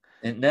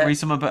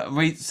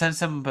 Send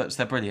someone books.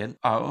 They're brilliant.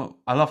 Oh,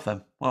 I love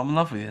them. Well, I'm in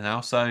love with you now.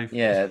 So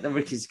yeah,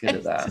 Ricky's good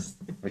at that.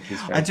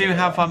 I do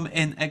have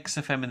in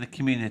XFM in the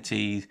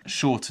community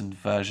shortened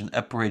version,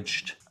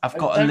 abridged. I've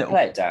got a little.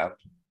 Play it down.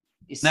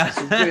 It's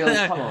real.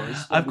 Come on,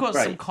 I've got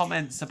some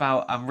comments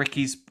about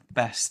Ricky's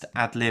best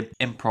ad-lib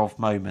improv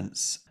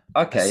moments.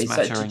 Okay,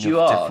 so did you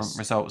ask? Different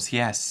results?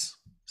 Yes.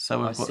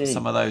 So we've got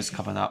some of those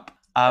coming up.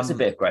 That's a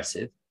bit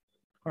aggressive.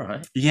 All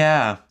right.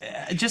 Yeah.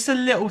 Just a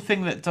little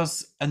thing that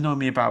does annoy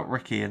me about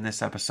Ricky in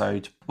this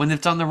episode. When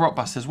they've done the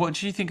Rockbusters, what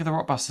do you think of the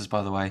Rockbusters,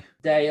 by the way?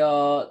 They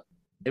are...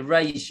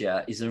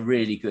 Erasure is a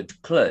really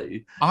good clue.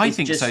 I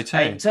think so too.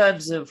 In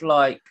terms of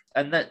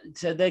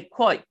so they're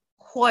quite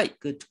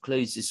good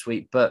clues this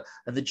week, and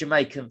the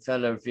Jamaican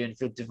fella reviewing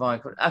for Divine...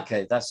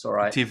 Okay, that's all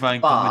right.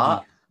 Divine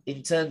Comedy.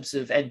 In terms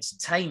of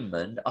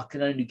entertainment, I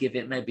can only give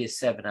it maybe a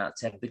 7 out of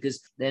 10 because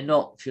they're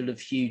not full of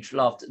huge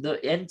laughter.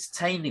 The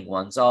entertaining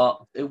ones are,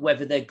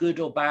 whether they're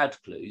good or bad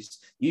clues,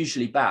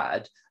 usually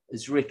bad,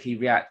 is Ricky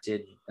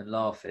reacting and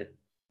laughing.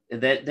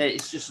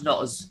 It's just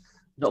not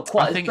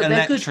quite. I think but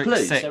they're good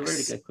clues. 6, they're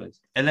really good clues.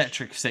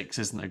 Electric 6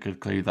 isn't a good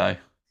clue though.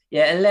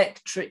 Yeah,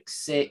 Electric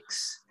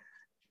 6.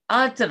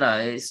 I don't know.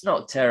 It's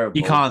not terrible.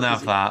 You can't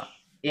have that.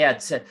 Yeah,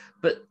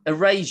 but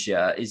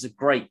Erasure is a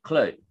great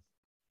clue.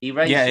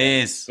 Erasure. Yeah,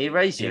 it is.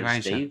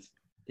 Erasure, Steve.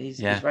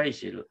 He's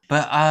Erasure.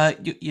 But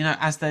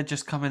as they're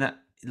just coming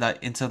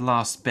into the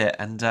last bit,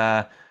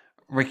 and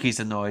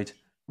Ricky's annoyed.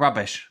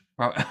 Rubbish,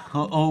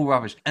 all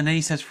rubbish. And then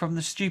he says, "From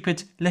the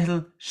stupid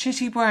little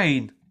shitty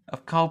brain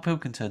of Carl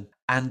Pilkington."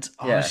 And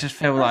I just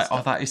feel like,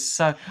 that is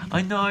so.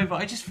 I know,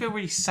 but I just feel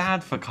really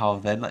sad for Carl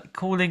then,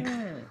 calling.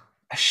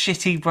 A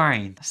shitty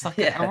brain. It's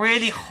a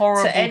really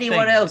horrible to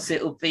anyone thing. Else,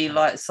 it would be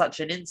such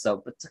an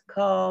insult, but to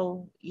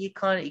Carl, you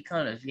kind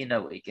of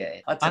know what you're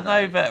getting. I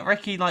know, but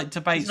Ricky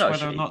debates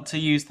whether or not to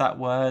use that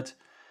word,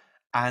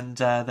 and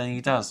then he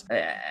does.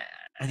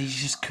 And he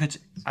just could.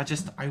 I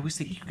always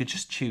think you could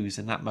just choose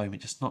in that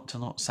moment, just not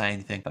to say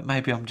anything. But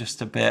maybe I'm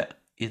just a bit,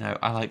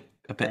 I like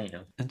a bit,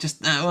 and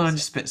just I'm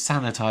just a bit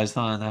sanitized,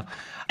 aren't I now?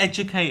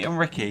 Educating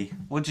Ricky.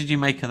 What did you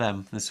make of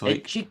them this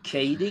week?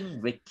 Educating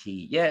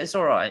Ricky. Yeah, it's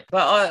all right.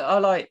 But I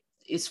like.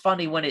 It's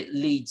funny when it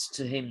leads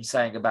to him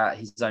saying about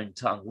his own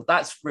tongue. Well,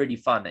 that's really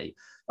funny.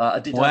 I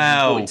did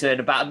have to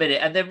in about a minute,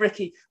 and then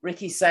Ricky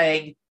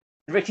saying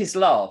Ricky's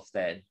laugh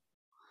then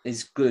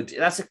is good.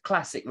 That's a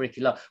classic Ricky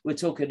laugh. We were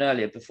talking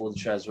earlier before the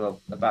show as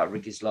well about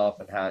Ricky's laugh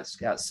and how it's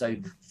so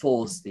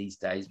forced these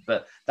days,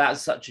 but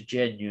that's such a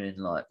genuine,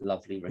 like,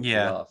 lovely Ricky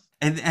laugh.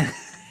 And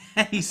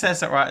he says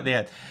that right at the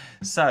end.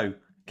 So,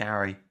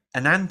 Gary,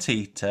 an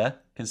anteater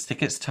can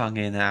stick its tongue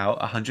in and out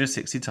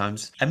 160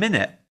 times a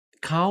minute.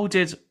 Carl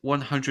did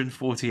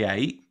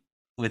 148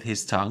 with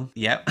his tongue.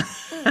 Yep.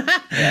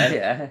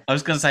 Yeah. I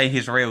was going to say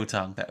his real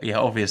tongue, but yeah,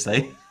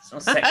 obviously. It's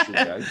not a sexual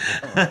joke.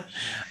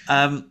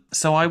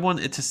 So I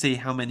wanted to see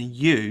how many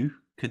you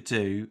could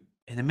do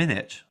in a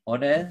minute.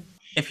 On air?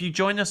 If you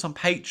join us on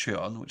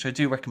Patreon, which I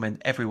do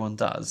recommend everyone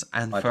does,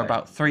 and for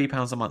about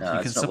 £3 a month,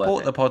 you can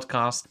support the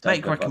podcast,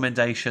 make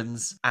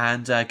recommendations,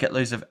 and get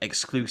loads of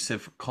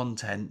exclusive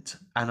content.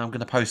 And I'm going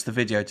to post the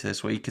video to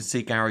this where you can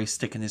see Gary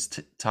sticking his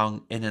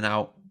tongue in and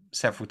out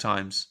several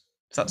times.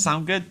 Does that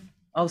sound good?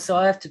 Oh, so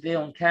I have to be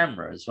on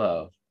camera as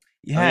well?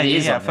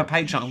 Yeah. For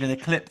Patreon, I'm going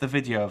to clip the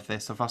video of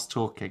this, of us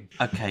talking.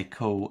 Okay,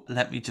 cool.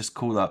 Let me just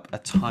call up a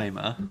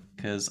timer,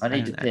 because I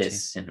need to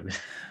piss in a minute.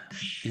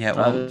 Yeah,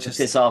 well, just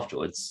piss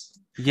afterwards.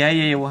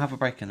 Yeah. We'll have a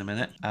break in a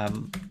minute.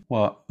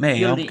 What?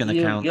 Me? I'm going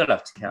to count. You'll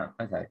have to count.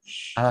 Okay.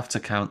 I'll have to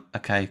count.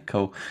 Okay,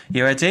 cool.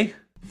 You ready?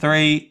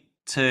 3,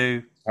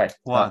 2,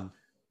 1.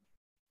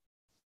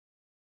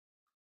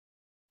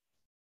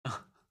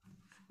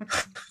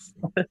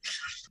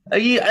 Are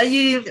you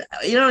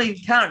not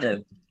even counting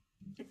them?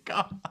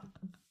 God.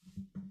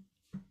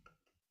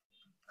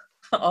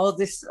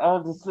 This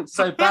looks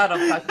so bad.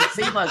 I can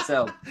see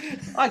myself.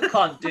 I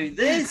can't do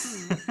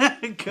this.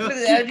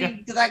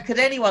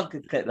 Anyone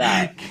could clip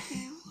that.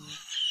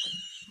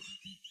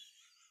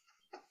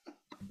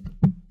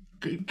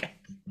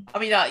 I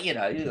mean, I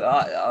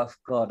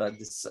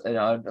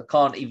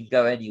can't even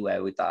go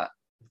anywhere with that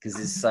because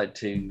it's so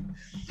too.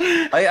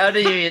 I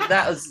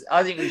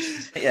think we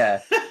should.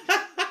 Yeah.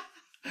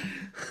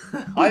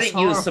 I think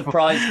you were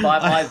surprised by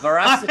my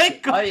veracity.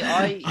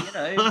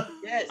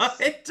 Yes.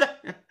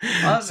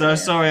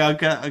 Sorry, I've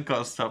got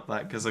to stop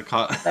that because I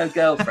can't. No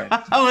girlfriend.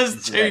 That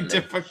was too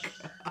difficult.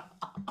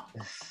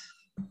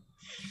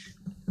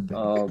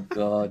 Oh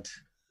God,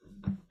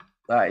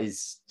 that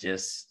is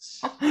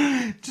just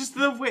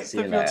the width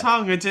of your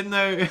tongue. I didn't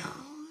know it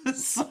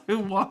was so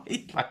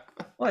wide.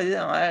 Well,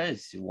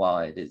 it's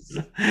wide. It's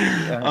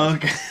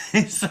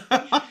okay. So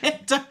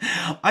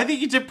I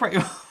think you did pretty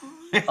well.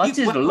 I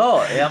did a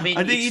lot. I mean,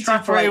 I think you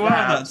did pretty well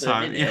that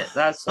time. Yeah.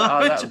 That's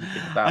that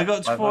I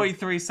got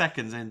 43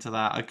 seconds into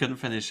that. I couldn't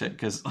finish it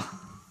because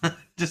I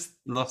just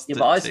lost it.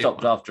 Yeah, but I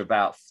stopped after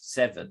about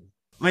 7.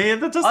 Yeah,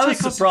 that does I was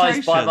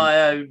surprised by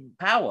my own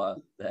power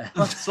there. I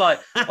was like,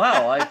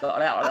 wow, I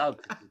got out.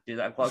 I could do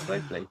that quite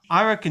quickly.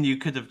 I reckon you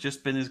could have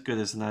just been as good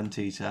as an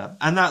anteater.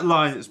 And that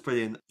line is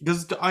brilliant.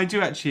 Because I do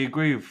actually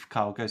agree with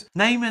Carl. Goes,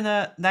 name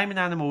an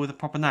animal with a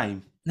proper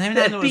name.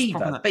 Beaver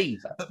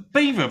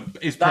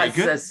is pretty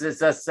good.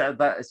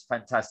 That is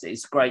fantastic.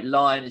 It's a great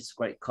line. It's a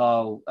great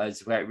Carl.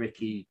 It's a great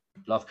Ricky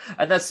laugh.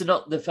 And that's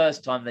not the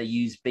first time they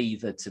use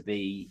beaver to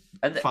be.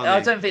 And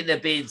I don't think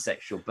they're being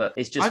sexual, but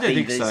it's just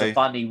beaver. It's a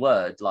funny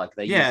word. Like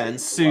they use and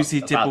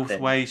Susie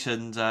Dibblethwaite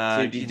and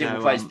Susie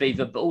Dibblethwaite's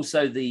beaver, but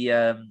also the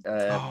I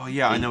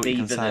know what beaver you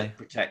can say. That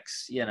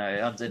protects.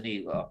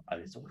 Underneath.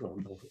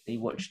 He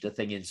watched a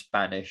thing in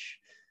Spanish,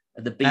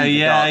 and the beaver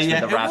dance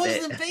with the rabbit.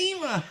 It was the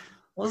beaver.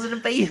 Wasn't a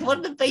beaver?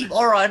 Wasn't a beaver?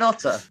 All right, an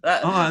otter.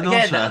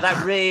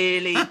 That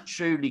really,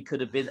 truly could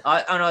have been.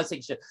 I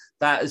think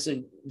that is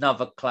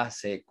another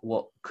classic.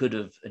 What could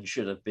have and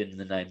should have been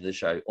the name of the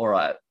show. All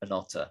right, an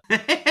otter.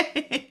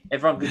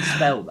 Everyone could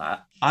spell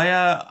that.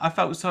 I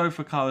felt sorry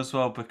for Carl as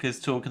well because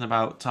talking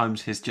about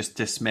times he's just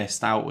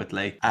dismissed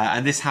outwardly,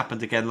 and this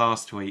happened again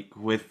last week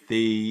with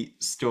the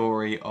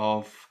story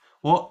of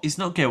he's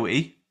not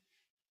guilty.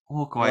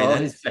 Walk away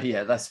then.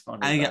 Yeah, that's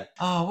funny.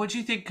 What do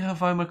you think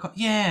of Omar?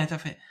 Yeah,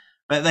 definitely.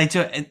 But they do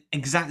it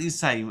exactly the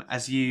same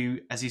as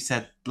you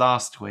said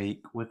last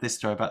week with this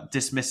story about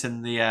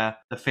dismissing the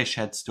fish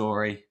head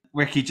story.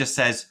 Ricky just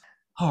says,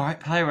 "All right,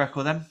 play a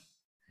record then."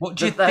 What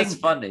do you think? That's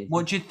funny.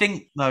 What do you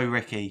think, though,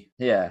 Ricky?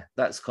 Yeah,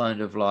 that's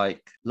kind of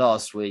like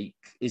last week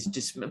is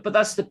but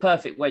that's the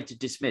perfect way to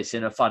dismiss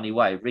in a funny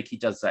way. Ricky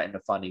does that in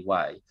a funny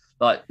way.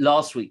 Like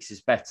last week's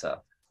is better,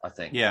 I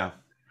think. Yeah.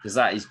 Because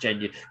that is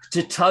genuine.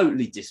 To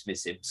totally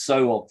dismiss him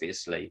so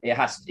obviously,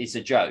 it's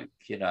a joke,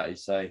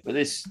 So, but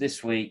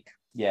this week.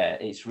 Yeah,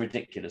 it's a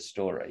ridiculous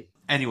story.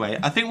 Anyway,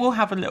 I think we'll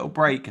have a little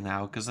break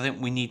now because I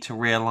think we need to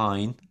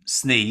realign,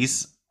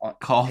 sneeze,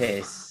 cough,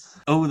 piss.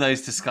 All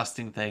those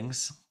disgusting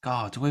things.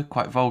 God, we're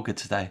quite vulgar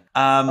today.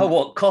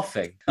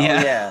 Coughing? Yeah.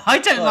 Oh, yeah. I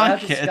don't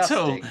like it at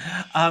all.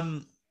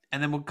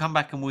 and then we'll come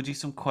back and we'll do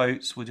some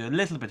quotes. We'll do a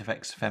little bit of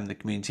XFM, the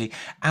community,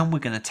 and we're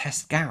going to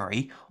test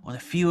Gary on a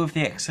few of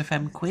the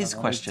XFM quiz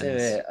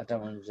questions. I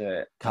don't want to do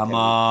it. Come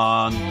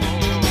on.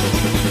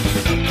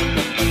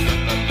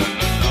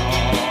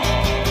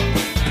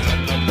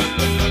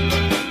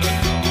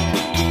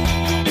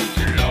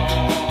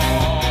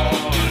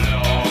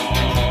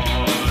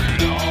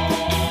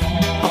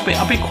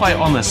 I'll be quite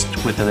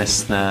honest with the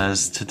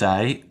listeners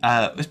today.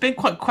 It's been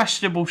quite a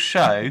questionable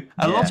show.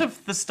 A lot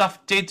of the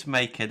stuff did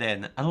make it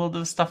in. A lot of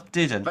the stuff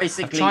didn't.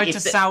 Basically, I've tried to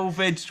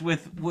salvage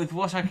with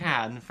what I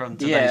can from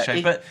today's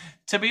show. But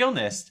to be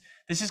honest,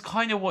 this is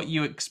kind of what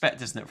you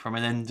expect, isn't it, from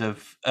an end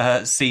of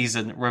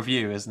season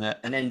review, isn't it?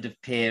 An end of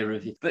peer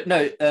review. But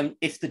no,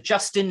 if the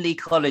Justin Lee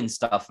Collins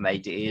stuff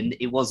made it in,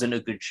 it wasn't a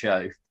good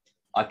show.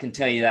 I can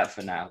tell you that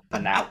for now.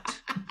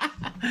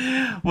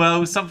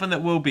 Well, something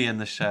that will be in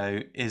the show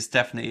is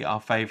definitely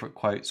our favourite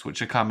quotes,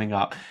 which are coming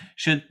up.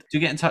 Do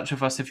get in touch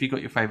with us if you've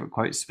got your favourite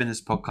quotes,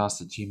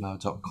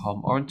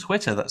 spinnerspodcast@gmail.com, or on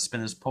Twitter, that's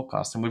Spinners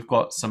Podcast. And we've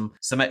got some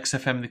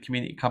XFM in the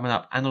community coming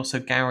up, and also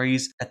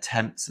Gary's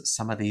attempts at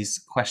some of these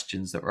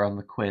questions that were on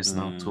the quiz,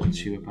 and I'll talk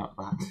to you about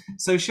that.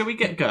 So shall we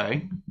get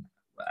going?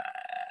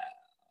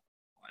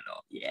 Why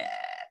not? Yeah.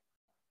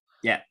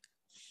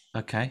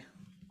 Okay.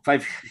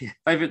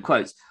 Favorite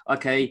quotes.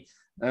 Okay.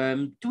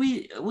 Do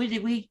we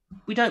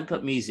don't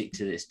put music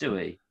to this, do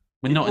we?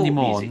 We're not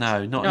anymore.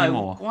 No, not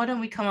anymore. Why don't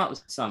we come up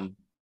with some?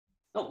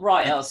 Not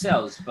write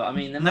ourselves, but I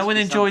mean, no one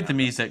enjoyed the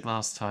music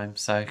last time,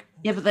 so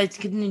yeah, but they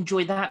couldn't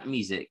enjoy that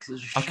music.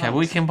 Okay, well,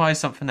 we can buy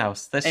something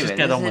else. Let's just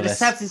get on with this.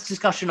 Let's have this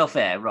discussion off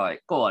air. Right,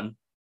 go on.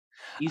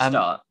 You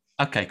start.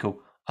 Okay,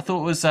 cool. I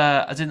thought it was.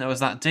 I didn't know it was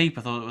that deep.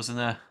 I thought it was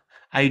an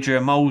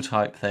Adrian Mole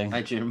type thing.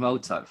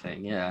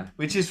 Yeah.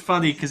 Which is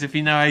funny because if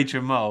you know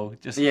Adrian Mole,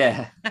 just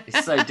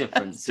it's so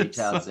different. He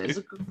tells it.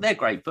 They're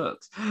great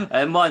books.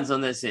 Mine's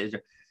on this.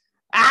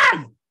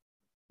 Anne.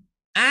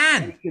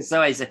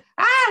 So I said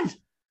Anne.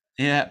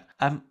 Yeah.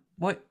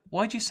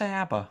 Why'd you say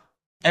ABBA?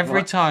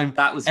 Every time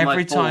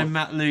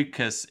Matt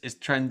Lucas is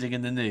trending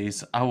in the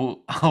news, I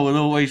will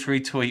always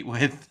retweet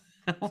with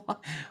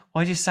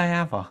why'd you say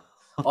ABBA?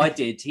 I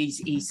did.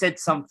 He said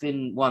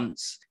something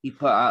once. He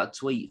put out a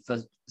tweet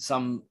for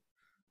some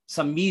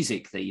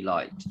music that he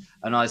liked,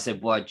 and I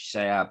said, "Why'd you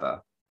say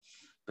ABBA?"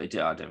 But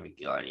I don't think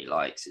he got any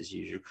likes as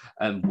usual.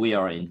 We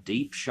are in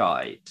deep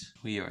shite.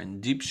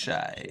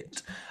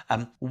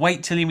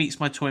 Wait till he meets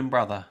my twin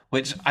brother,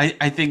 which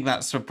I think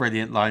that's a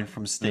brilliant line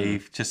from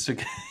Steve. Just to,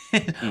 I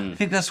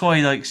think that's why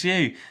he likes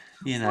you.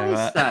 You know,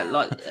 what is that?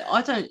 Like,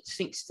 I don't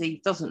think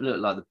Steve doesn't look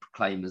like the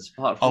Proclaimers.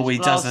 Apart from he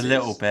does a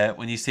little bit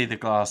when you see the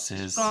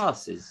glasses.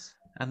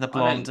 And the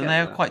blonde, and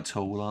they're quite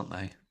tall, aren't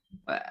they?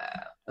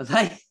 Are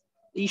they?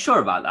 Are you sure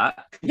about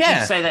that? Could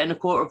you say that in a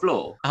court of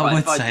law? I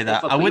would say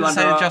that. I wouldn't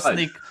say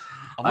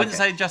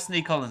Justin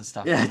E. Collins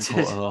stuff in a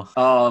court of law.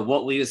 Oh,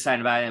 what we were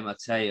saying about him, I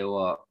tell you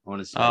what,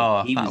 honestly.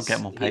 That'll get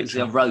more He was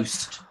a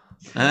roast.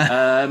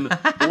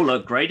 All our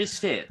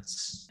greatest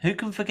hits. Who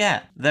can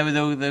forget? They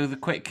were the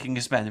quick King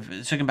of Spain.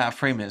 It took him about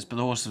 3 minutes, but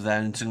the horse was there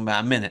and it took him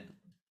about a minute.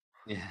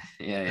 Yeah.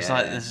 It's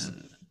like this.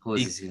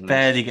 He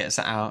barely gets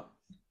it out.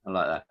 I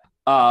like that.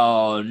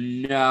 Oh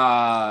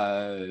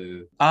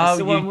no! Oh,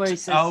 the one where he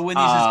says,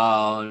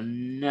 no!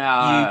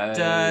 You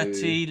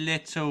dirty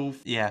little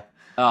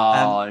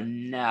Oh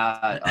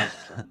no!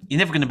 You're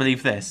never going to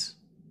believe this.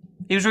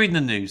 He was reading the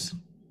news.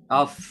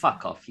 Oh,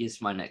 fuck off!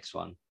 Here's my next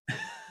one.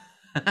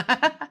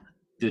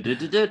 He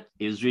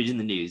was reading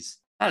the news.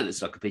 That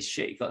looks like a piece of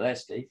shit you got there,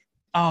 Steve.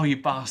 Oh,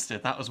 you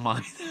bastard! That was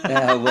mine.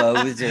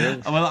 Well, we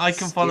do. Well, I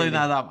can follow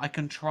that up. I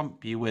can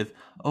trump you with,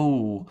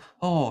 throw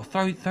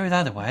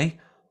that away.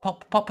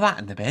 Pop that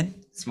in the bin.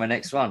 It's my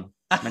next one.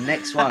 Okay,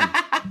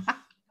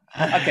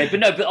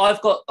 but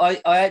I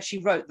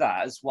actually wrote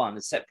that as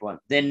a separate one.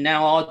 Then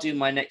now I'll do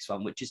my next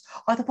one, which is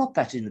either pop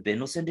that in the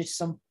bin or send it to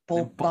some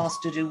poor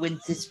bastard who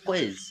wins this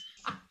quiz.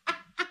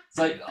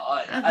 So,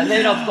 and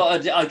then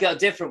I got a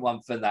different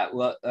one for that.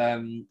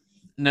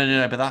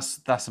 No, but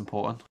that's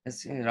important. I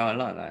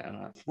like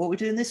that. What are we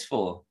doing this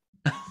for?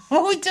 What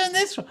are we doing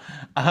this for?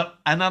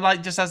 And I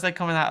like, just as they're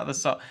coming out of the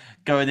song,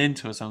 going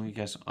into a song, he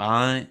goes, all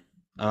right.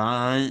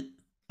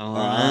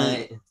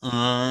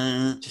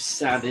 Just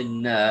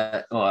sounding.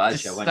 Actually, I won't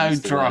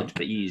use the word,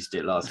 but you used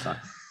it last time.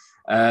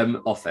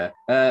 Off air.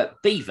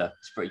 Beaver.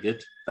 It's pretty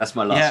good. That's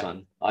my last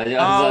one. I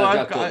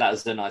thought that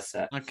was a nice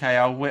set. Okay,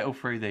 I'll whittle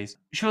through these.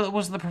 Sure, that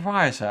wasn't the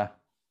proprietor.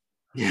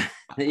 Yeah.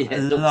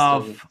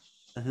 Love.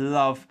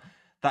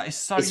 That is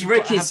so. It's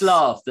Ricky's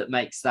laugh that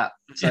makes that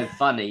so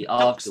funny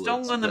afterwards.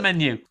 Song on the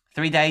menu.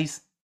 3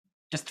 days.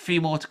 Just a few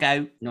more to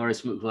go.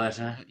 Norris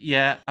McWhirter.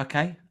 Yeah.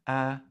 Okay.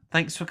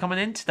 Thanks for coming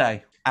in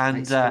today.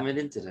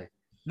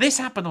 This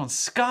happened on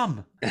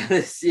Scum.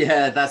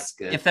 Yeah, that's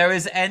good. If there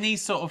is any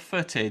sort of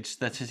footage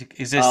that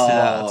existed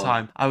at the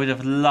time, I would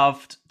have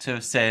loved to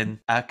have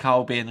seen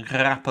Carl being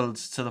grappled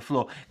to the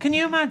floor. Can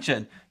you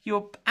imagine?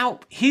 You're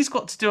out. He's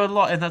got to do a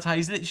lot in that time.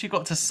 He's literally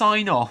got to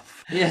sign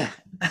off. Yeah.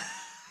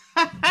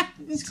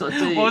 He's got to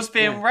do, was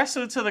being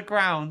wrestled to the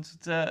ground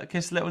to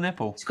kiss a little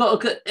nipple.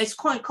 It's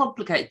quite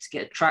complicated to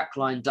get a track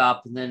lined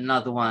up and then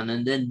another one,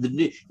 and then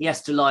he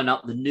has to line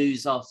up the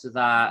news after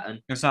that,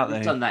 and exactly.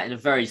 He's done that in a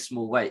very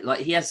small way. Like,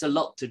 he has a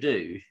lot to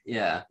do.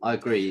 Yeah, I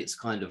agree. It's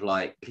kind of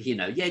like,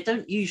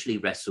 don't usually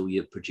wrestle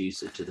your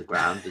producer to the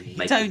ground and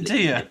make don't do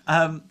you?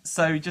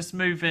 So just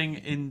moving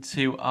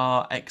into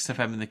our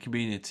XFM in the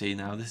community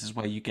now. This is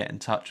where you get in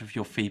touch with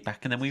your feedback,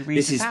 and then we read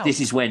it out. This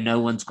is where no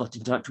one's got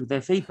in touch with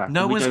their feedback.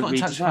 No one's got in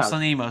touch with us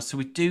on email, so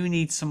we do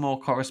need some more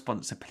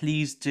correspondence. So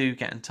please do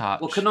get in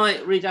touch. Well, can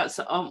I read out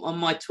on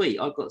my tweet?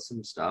 I've got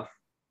some stuff.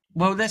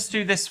 Well, let's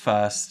do this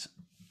first,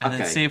 and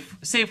then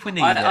see if we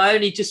need it. I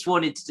only just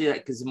wanted to do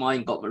that because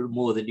mine got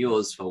more than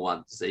yours for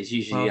once. So it's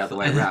usually the other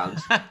way around.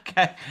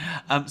 Okay.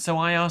 So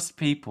I asked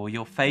people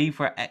your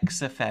favourite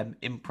XFM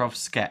improv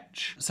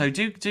sketch. So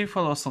do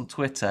follow us on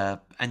Twitter,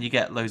 and you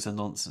get loads of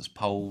nonsense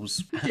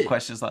polls and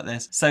questions like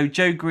this. So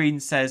Joe Green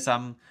says,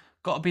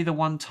 got to be the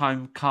one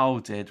time Carl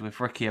did with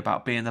Ricky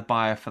about being the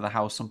buyer for the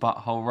house on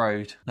Butthole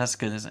Road. That's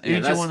good, isn't it?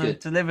 Who do you want to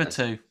deliver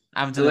to?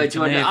 I haven't delivered to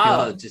me.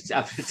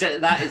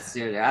 That is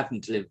serious. I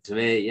haven't delivered to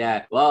me.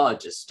 Yeah. Well,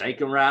 just take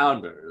them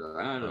round.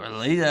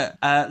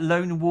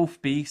 Lone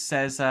Wolf B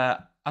says,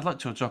 I'd like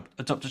to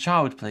adopt a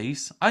child,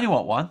 please. I only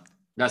want one.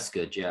 That's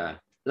good, yeah.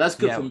 That's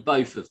good from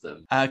both of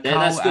them.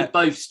 That's good.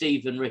 Both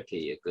Steve and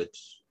Ricky are good.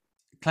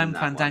 Clem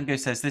Fandango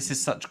says, this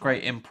is such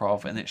great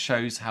improv, and it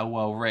shows how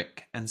well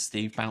Rick and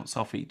Steve bounce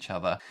off each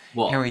other.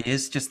 What? Here he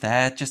is, just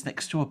there, just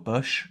next to a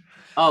bush.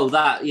 Oh,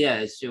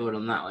 it's Stuart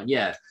on that one,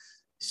 yeah.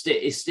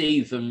 It's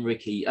Steve and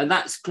Ricky, and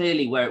that's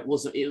clearly where it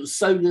was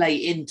so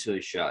late into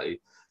a show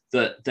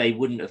that they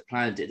wouldn't have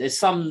planned it. There's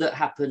some that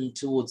happened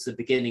towards the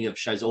beginning of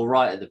shows, or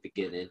right at the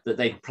beginning, that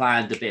they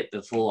planned a bit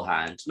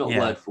beforehand, not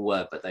word for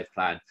word, but they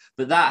planned.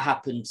 But that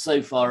happened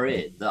so far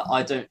in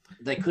that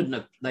they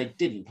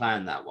didn't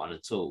plan that one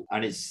at all,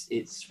 and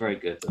it's very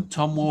good.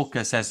 Tom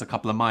Walker says a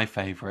couple of my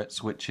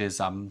favourites, which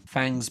is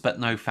Fangs but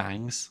no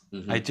fangs.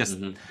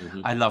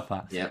 I love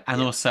that. Yeah,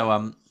 and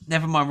also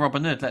never mind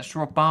Robin Hood. Let's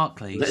rob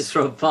Barclays. Let's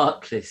rob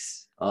Barclays.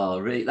 Oh,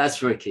 really?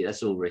 That's Ricky.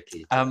 That's all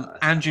Ricky.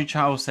 Andrew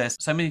Charles says,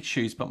 so many to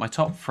choose, but my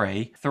top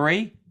three.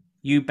 3,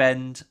 You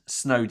Bend,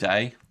 Snow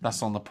Day.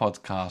 That's on the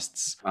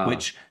podcasts,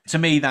 which to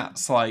me,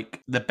 that's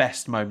like the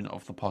best moment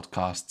of the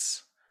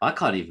podcasts. I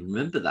can't even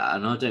remember that,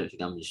 and I don't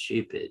think I'm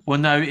stupid. Well,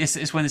 no,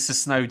 it's when it's a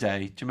snow day.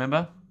 Do you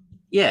remember?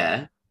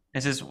 Yeah.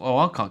 It says,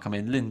 I can't come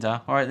in.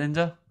 Linda. All right,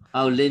 Linda?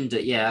 Oh,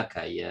 Linda. Yeah,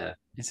 okay, yeah.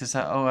 It says,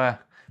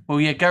 well,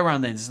 yeah, go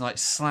around then and like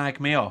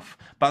slag me off.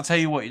 But I'll tell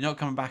you what, you're not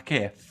coming back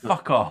here.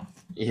 Fuck off.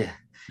 Yeah.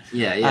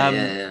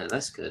 Yeah.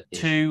 That's good.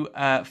 2,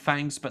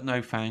 Fangs but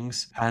no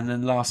fangs. And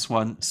then last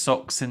one,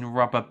 Socks in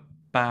Rubber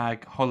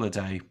Bag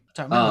Holiday.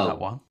 Don't remember that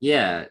one.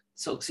 Yeah.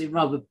 Socks in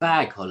Rubber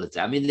Bag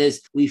Holiday. I mean,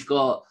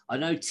 I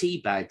know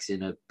tea bags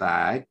in a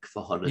bag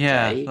for holiday.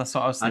 Yeah, that's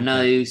what I was thinking.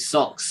 I know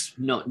socks,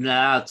 not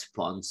allowed to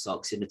put on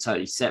socks in a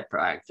totally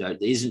separate act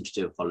that isn't to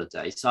do with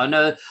holiday. So I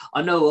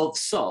know of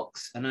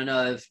socks, and I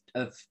know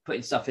of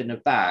putting stuff in a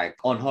bag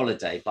on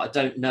holiday, but I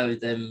don't know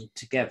them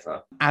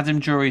together. Adam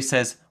Drury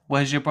says,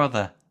 where's your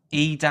brother?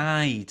 He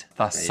died.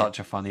 That's such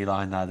a funny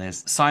line, that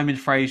is. Simon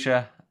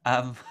Fraser.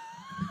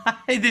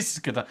 This is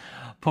good.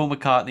 Paul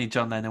McCartney,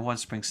 John Lennon, one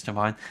springs to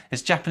mind.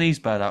 It's Japanese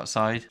bird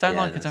outside. Don't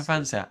like it, don't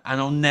fancy it.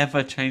 And I'll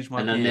never change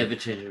my view. And I'll never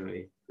change my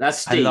view. That's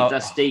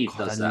Steve. Steve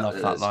does that. I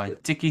love that line.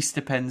 Good. Dickie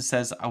Stipend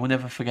says, I will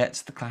never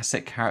forget the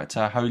classic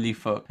character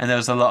Holyfoot. And there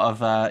was a lot of,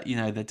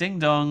 the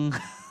ding-dong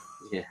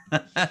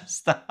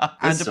stuff.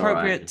 And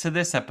appropriate to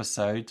this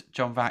episode,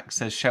 John Vax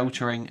says,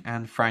 sheltering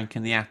Anne Frank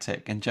in the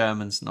attic and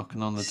Germans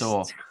knocking on the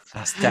door.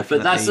 That's definitely.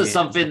 But that's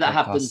something that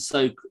happens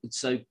so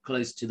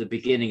close to the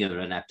beginning of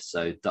an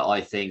episode that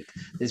I think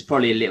there's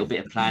probably a little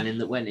bit of planning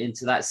that went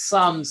into that.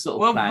 Some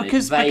sort of planning.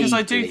 Because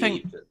I do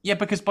think,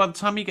 because by the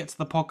time you get to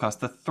the podcast,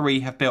 the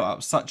three have built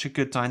up such a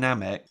good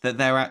dynamic that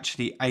they're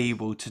actually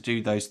able to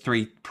do those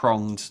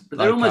 3-pronged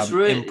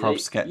improv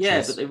sketches.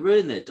 Yeah, but they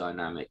ruin their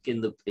dynamic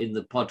in the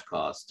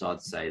podcast.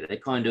 I'd say they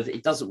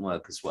it doesn't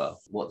work as well.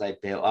 What they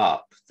built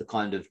up, the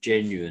kind of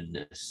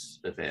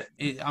genuineness of it.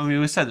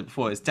 We said it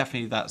before. It's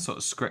definitely that sort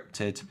of scripted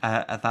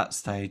at that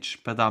stage,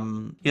 but that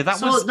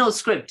was not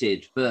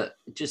scripted, but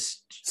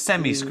just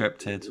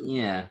semi-scripted.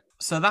 Yeah.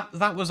 So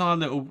that was our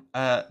little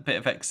bit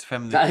of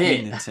XFM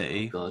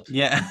community. Oh, God.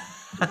 Yeah.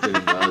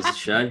 Doing well as a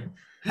show.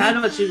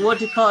 What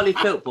did Carly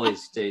Filk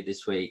Boys do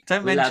this week?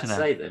 Don't mention it.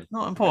 Say them.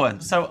 Not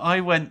important. So I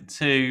went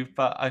to,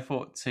 but I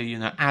thought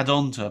to add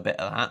on to a bit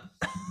of that.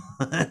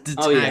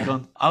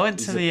 On. I went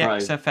to the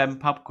XFM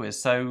pub quiz.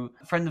 So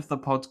a friend of the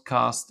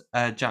podcast,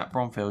 Jack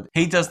Bromfield,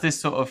 he does this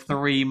sort of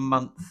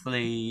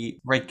 3-monthly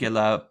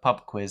regular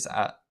pub quiz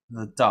at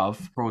the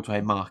Dove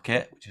Broadway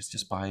Market, which is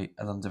just by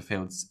London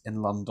Fields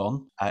in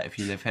London. If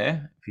you live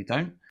here, if you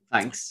don't.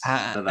 Thanks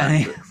for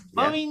that.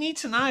 Well, you need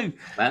to know.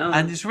 Well,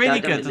 and it's really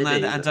good.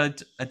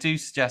 And I do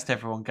suggest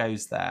everyone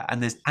goes there.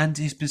 And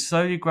he's been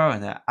slowly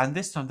growing it. And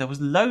this time there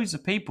was loads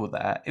of people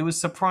there. It was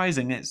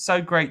surprising. It's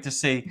so great to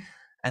see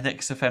an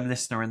XFM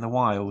listener in the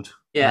wild.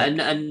 Yeah,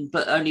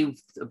 but only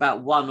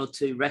about 1 or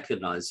 2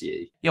 recognise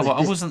you. Yeah, well,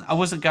 I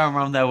wasn't going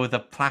around there with a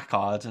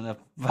placard and a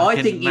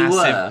fucking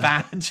massive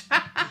badge.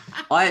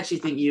 I actually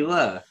think you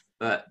were.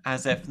 But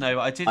as if no,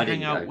 I did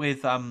hang out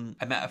with I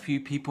met a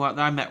few people out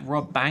there. I met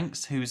Rob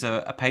Banks, who's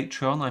a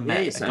patron. I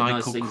met a guy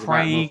called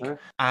Craig,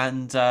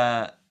 and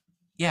I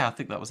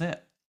think that was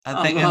it.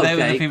 I think they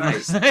were the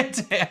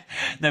people.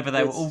 No, but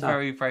they were all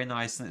very, very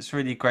nice, and it's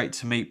really great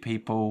to meet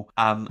people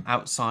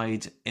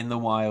outside in the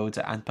wild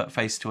and put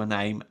face to a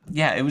name.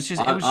 Yeah, it was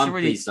just. I'm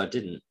really. Pleased I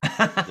didn't.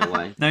 No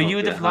way. No, you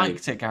would have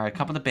liked it, Gary. A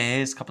couple of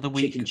beers, a couple of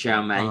weak chicken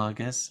chow mein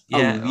lagers.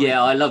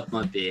 Yeah, I love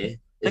my beer.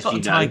 They've got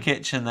a Thai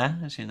kitchen there,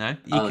 as you know.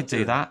 You could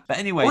do that. But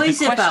anyway, why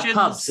is it about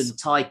pubs and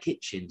Thai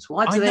kitchens?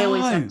 Why do they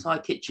always have Thai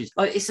kitchens?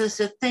 It's just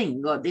a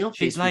thing. Like the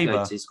office we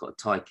go to has got a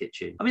Thai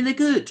kitchen. I mean, they're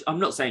good. I'm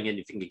not saying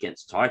anything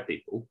against Thai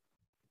people.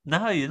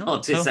 No, you're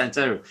not. Is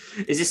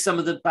this some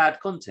of the bad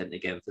content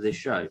again for this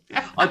show?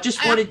 I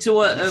just wanted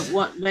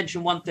to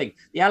mention one thing.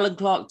 The Alan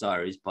Clark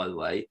diaries, by the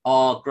way,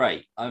 are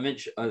great. I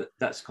mentioned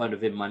that's kind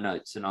of in my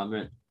notes, and I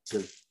meant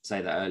to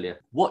say that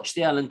earlier. Watch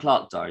the Alan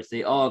Clark diaries.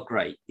 They are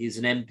great. He's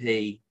an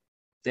MP.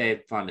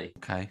 They're funny.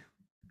 Okay.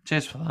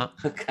 Cheers for that.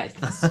 Okay.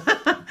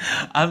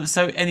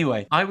 So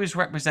anyway, I was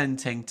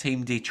representing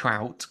Team D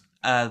Trout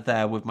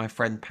there with my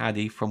friend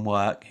Paddy from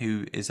work,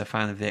 who is a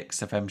fan of the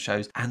XFM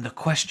shows. And the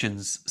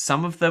questions,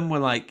 some of them were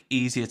like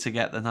easier to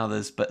get than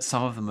others, but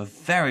some of them are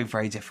very,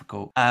 very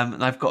difficult.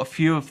 And I've got a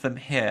few of them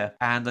here,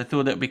 and I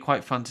thought it would be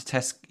quite fun to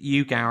test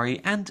you, Gary,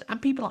 and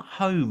people at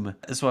home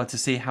as well, to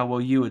see how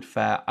well you would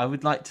fare. I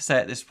would like to say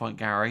at this point,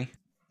 Gary,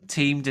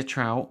 Team De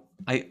Trout.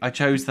 I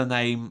chose the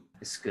name.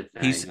 It's a good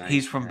name.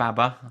 He's from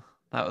Baba.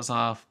 That was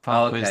our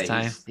quiz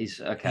time.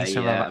 He's okay. He's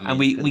and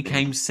we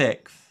came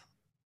 6th.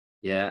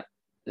 Yeah.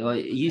 Well,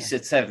 you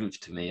said 7th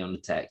to me on the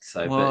text,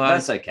 but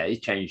that's okay. You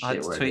changed it already.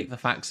 I had to tweak the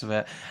facts of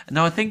it.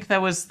 No, I think there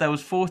was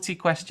 40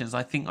 questions.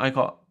 I think I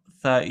got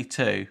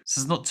 32. So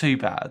it's not too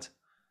bad.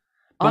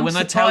 But when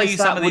I tell you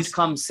some of these, would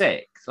come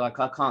 6th. Like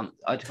I can't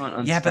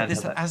understand. Yeah, but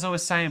as I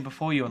was saying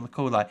before you on the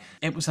call, like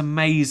it was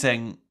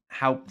amazing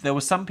how there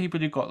were some people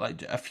who got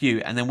like a few,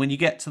 and then when you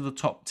get to the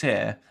top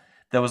tier,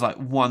 there was like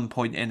 1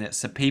 point in it,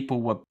 so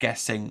people were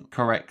guessing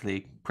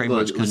correctly pretty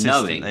much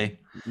consistently.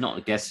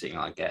 Not guessing,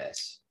 I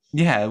guess.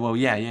 Yeah, well,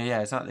 yeah,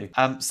 exactly.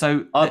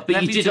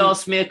 But you did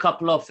ask me a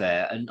couple off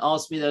there, and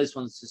ask me those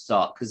ones to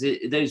start, because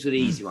those were the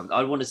easy ones.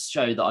 I want to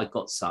show that I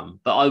got some,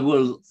 but I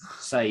will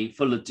say,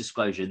 full of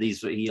disclosure,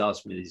 he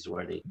asked me these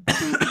already.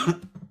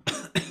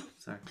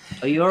 Sorry.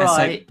 Are you all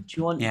right? Do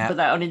you want to put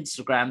that on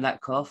Instagram,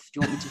 that cough?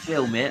 Do you want me to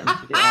film it and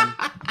put it on?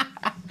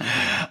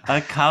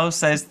 Carl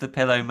says the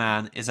Pillow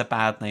Man is a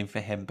bad name for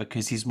him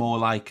because he's more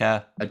like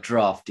a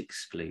draft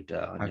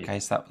excluder. Okay,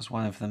 so that was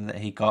one of them that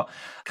he got.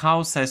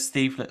 Carl says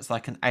Steve looks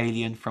like an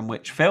alien from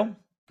which film?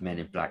 Men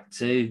in Black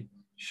 2.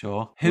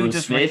 Sure. Who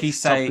does Ricky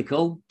say?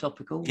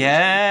 Topical.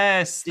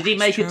 Yes. Did he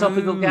make a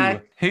topical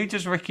gag? Who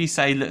does Ricky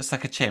say looks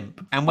like a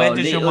chimp? And where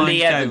does your mind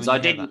Lee go? Evans. I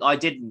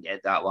didn't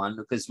get that one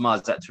because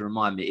Mars had to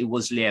remind me. It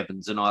was Lee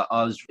Evans, and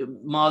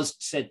Mars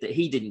said that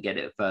he didn't get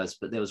it at first,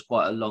 but there was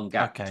quite a long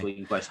gap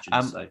between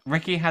questions.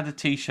 Ricky had a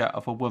T-shirt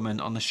of a woman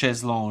on the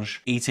chaise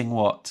lounge eating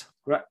what?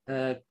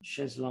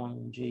 Chaise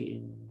lounge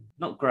eating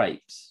not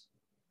grapes.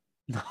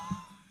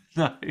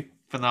 No,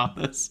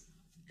 bananas.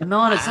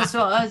 Bananas. That's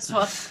what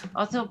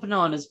I thought.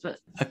 Bananas, but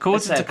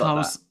according to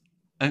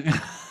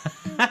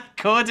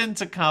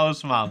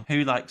Carl's mum,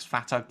 who likes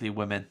fat, ugly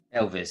women?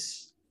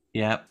 Elvis.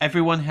 Yeah,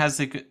 everyone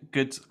has a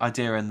good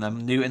idea in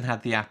them. Newton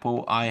had the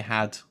apple. I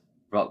had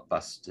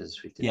Rockbusters.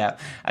 Yeah.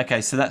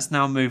 Okay, so let's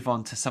now move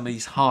on to some of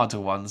these harder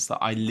ones that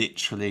I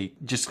literally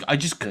just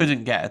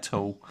couldn't get at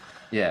all.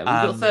 Yeah, we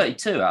got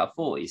 32 out of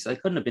 40, so there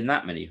couldn't have been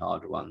that many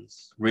harder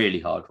ones, really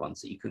hard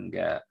ones that you couldn't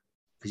get.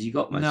 Because you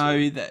got most.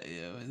 No,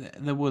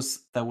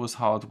 there was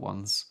hard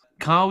ones.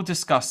 Carl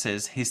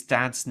discusses his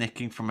dad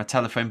snicking from a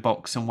telephone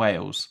box in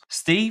Wales.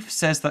 Steve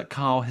says that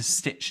Carl has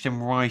stitched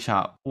him right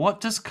up.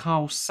 What does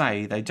Carl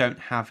say they don't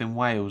have in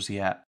Wales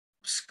yet?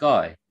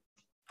 Sky.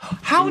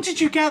 How did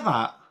you get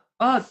that?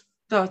 Oh,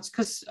 that's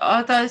because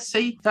I don't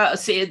see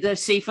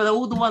for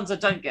all the ones I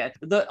don't get.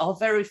 Our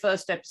very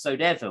first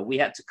episode ever, we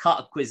had to cut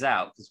a quiz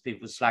out because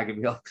people were slagging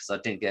me off because I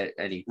didn't get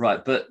any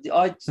right. But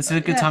this is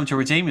a good time to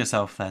redeem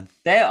yourself then.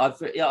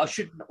 I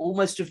should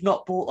almost have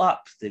not brought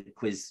up the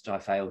quiz that I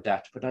failed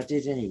at, but I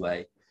did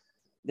anyway.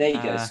 There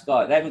you go,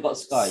 Sky. They haven't got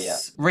Sky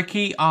yet.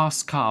 Ricky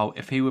asked Carl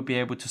if he would be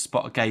able to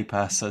spot a gay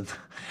person.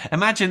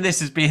 Imagine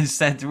this is being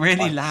said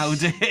really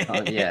loud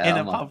in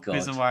a pub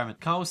quiz environment.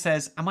 Carl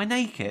says, "Am I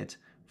naked?"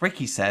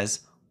 Ricky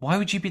says, "Why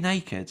would you be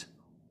naked?"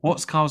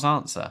 What's Carl's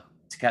answer?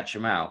 To catch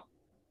him out.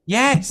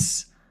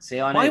 Yes. See,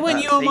 I know. Why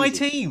weren't you on my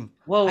team?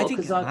 Well,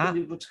 because I couldn't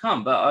be able to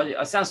come, but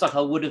it sounds like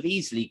I would have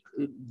easily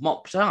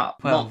mopped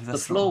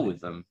the floor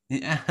with them.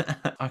 Yeah.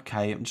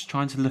 Okay, I'm just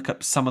trying to look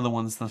up some of the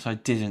ones that I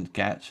didn't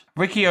get.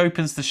 Ricky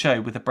opens the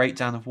show with a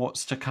breakdown of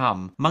what's to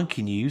come.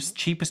 Monkey news,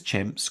 cheap as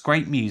chimps,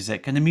 great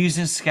music, an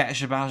amusing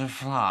sketch about a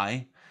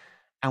fly.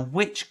 And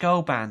which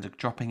girl band are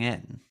dropping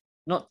in?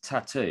 Not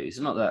tattoo. It's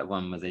not that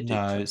one where they do.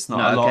 No, it's not.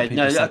 No, a lot of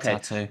people say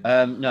tattoo.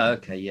 No,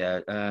 okay, yeah.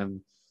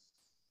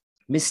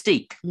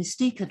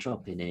 Mystique are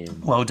dropping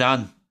in. Well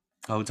done.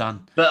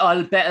 But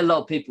I bet a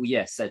lot of people,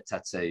 said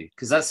tattoo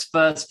because that's the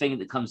first thing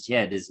that comes to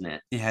your head, isn't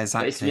it? Yeah,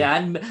 exactly.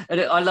 And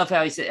I love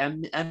how he said,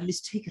 and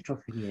Mystique are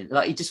dropping in.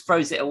 Like he just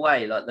throws it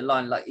away, like the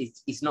line, like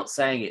he's not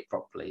saying it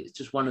properly. It's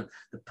just one of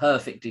the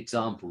perfect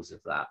examples of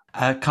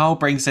that. Carl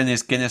brings in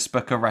his Guinness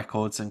Book of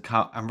Records,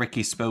 and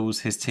Ricky spills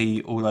his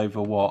tea all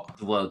over what?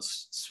 The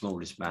world's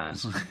smallest man.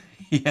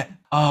 Yeah.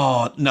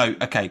 Oh no.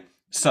 Okay.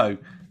 So.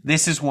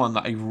 This is one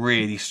that I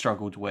really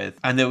struggled with.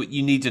 And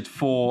you needed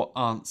 4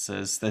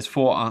 answers. There's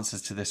 4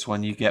 answers to this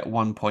one. You get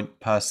 1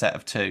 point per set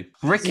of 2.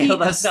 Ricky...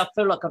 I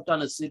feel like I've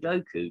done a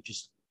Sudoku.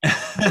 Just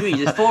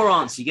there's 4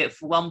 answers. You get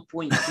 1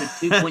 point,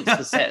 2 points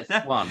per set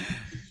of 1.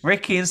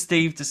 Ricky and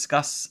Steve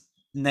discuss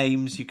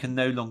names you can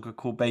no longer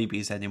call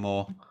babies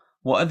anymore.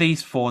 What are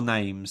these 4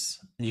 names?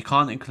 And you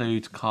can't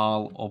include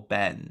Carl or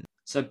Ben.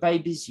 So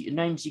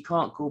names you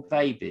can't call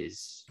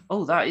babies.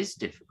 Oh, that is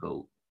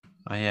difficult.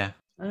 Oh, yeah.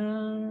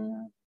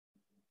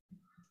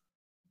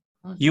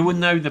 You would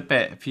know the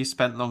bit if you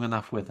spent long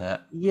enough with it.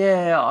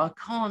 Yeah, I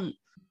can't.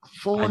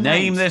 I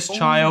name this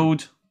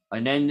child. I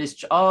name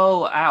this.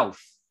 Oh,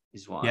 Alf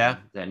is one. Yeah.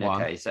 Then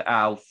okay, so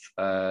Alf.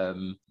 I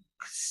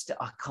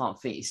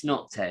can't think. It's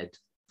not Ted,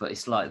 but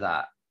it's like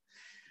that.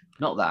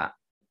 Not that,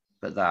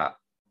 but that.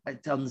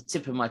 It's on the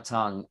tip of my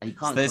tongue. You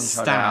can't. There's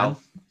Stan.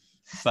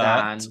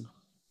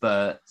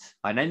 But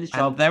I named this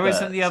child. And there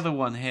isn't the other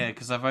one here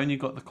because I've only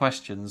got the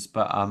questions.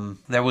 But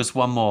there was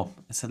one more.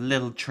 It's a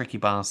little tricky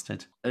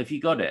bastard. Have you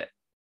got it?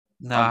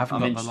 No, I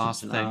haven't got the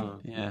last thing.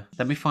 Yeah,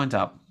 let me find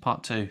out.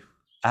 Part 2.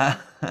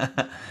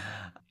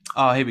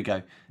 Oh, here we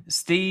go.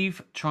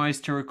 Steve tries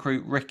to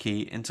recruit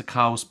Ricky into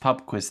Carl's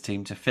pub quiz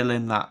team to fill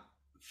in that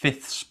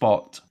 5th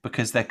spot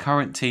because their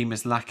current team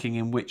is lacking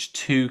in which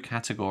 2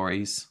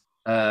 categories?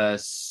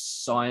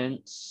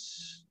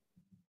 Science.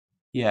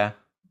 Yeah.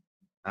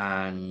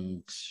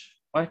 And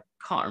I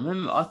can't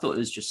remember. I thought it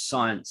was just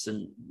science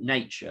and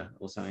nature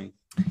or something.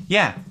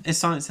 Yeah, it's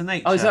science and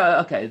nature. Oh, is that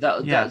okay?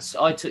 That's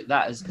I took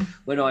that as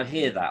when I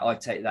hear that, I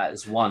take that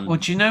as one. Well,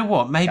 do you know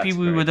what? Maybe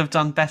we would have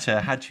done better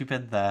had you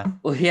been there.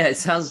 Well, yeah, it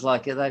sounds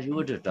like it that you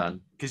would have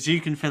done because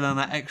you can fill in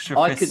that extra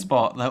 5th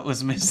spot that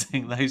was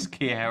missing those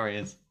key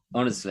areas.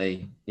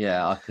 Honestly,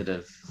 yeah, I could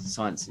have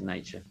science and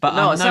nature. But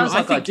no, it sounds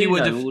like I do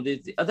know.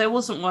 There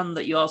wasn't one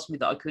that you asked me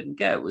that I couldn't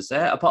get, was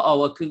there? I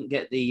couldn't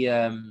get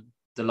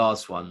the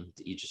last one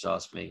that you just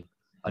asked me.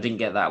 I didn't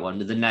get that one.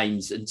 The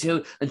names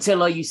until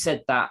you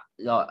said that.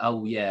 Like,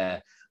 oh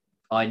yeah,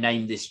 I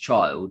named this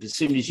child. As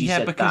soon as you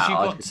said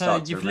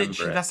that, you've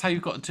literally. That's how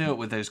you've got to do it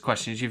with those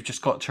questions. You've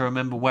just got to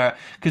remember where,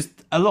 because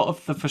a lot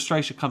of the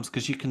frustration comes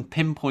because you can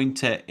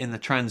pinpoint it in the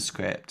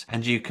transcript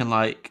and you can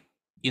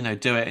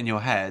do it in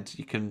your head.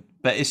 You can,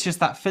 but it's just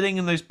that filling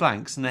in those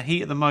blanks in the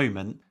heat of the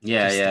moment.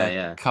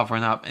 Yeah.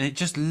 Covering up, and it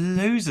just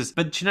loses.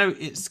 But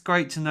it's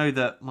great to know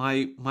that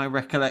my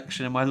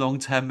recollection and my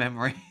long-term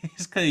memory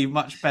is clearly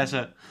much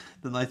better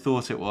than I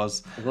thought it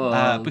was.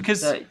 Well,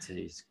 because 32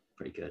 is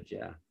pretty good.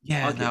 Yeah.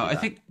 Yeah. No, I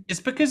think it's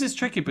because it's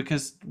tricky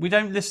because we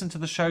don't listen to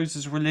the shows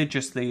as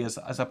religiously as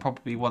I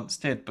probably once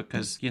did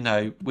because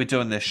we're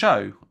doing this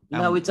show.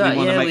 No, we don't. We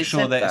want to make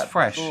sure that it's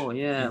fresh. Before,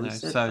 yeah,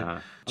 so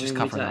just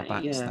covering our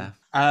backs there.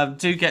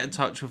 Do get in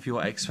touch with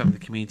your ex-family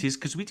communities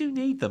because we do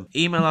need them.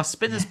 Email us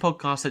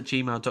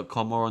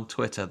spinnerspodcast@gmail.com or on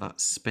Twitter.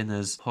 That's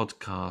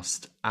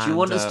spinnerspodcast. Do you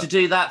want us to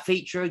do that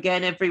feature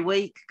again every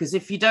week? Because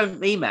if you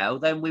don't email,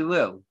 then we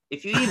will.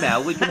 If you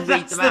email, we can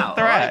read them out. That's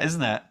the threat,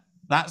 isn't it?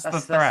 That's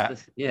the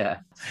threat.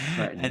 Yeah.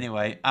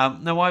 Anyway,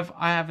 I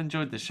have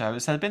enjoyed the show.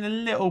 It's been a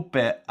little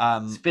bit.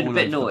 It's been a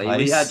bit naughty.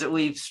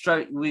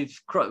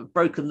 We've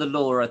broken the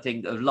law. I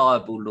think of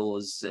libel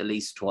laws at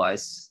least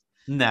twice.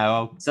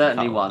 No,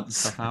 certainly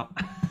once. What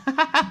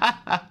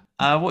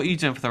are you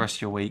doing for the rest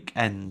of your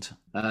weekend?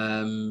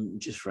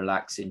 Just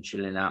relaxing,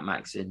 chilling out,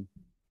 maxing.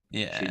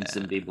 Yeah. Shooting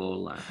some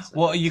b-ball. So.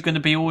 What are you going to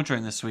be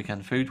ordering this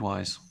weekend,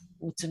 food-wise?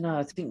 Well, to know,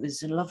 I think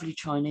there's a lovely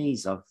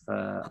Chinese I've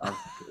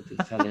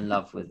fell in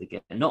love with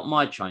again. Not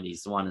my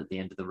Chinese, the one at the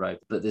end of the road,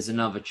 but there's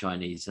another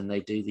Chinese, and they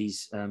do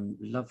these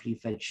lovely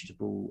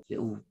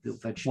little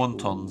vegetable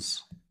wontons.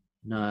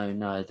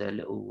 No, they're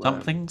little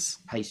dumplings.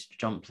 Paste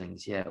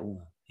dumplings, yeah.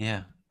 Ooh.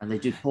 Yeah. And they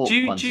do pork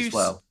ones as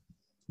well.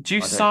 Do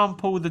you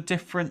sample the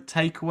different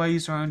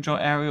takeaways around your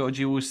area, or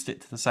do you always stick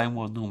to the same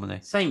one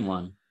normally? Same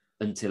one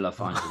until I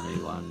find a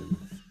new one.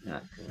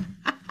 And,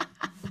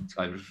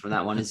 go from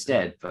that one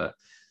instead, but.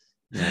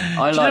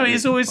 Yeah,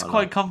 it's always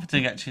quite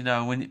comforting actually.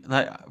 Now, when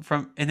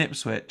from in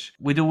Ipswich,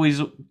 we'd always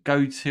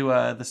go to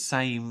the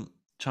same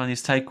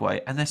Chinese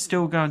takeaway, and they're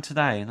still going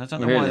today, and I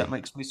don't know why that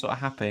makes me sort of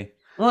happy.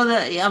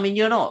 Well,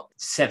 you're not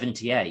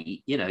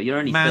 78. You're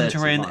only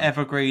Mandarin, 31.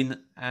 Evergreen,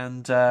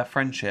 and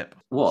Friendship.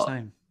 What?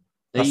 Same.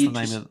 That's the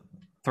name of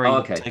 3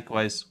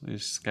 takeaways we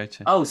just go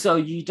to. Oh, so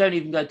you don't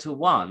even go to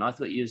one? I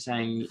thought you were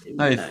saying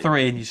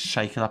 3, and you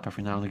shake it up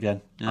every now and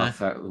again.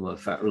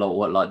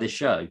 What, like this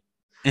show?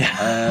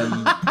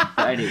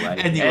 But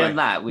anyway, on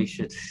that we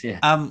should.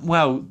 Yeah.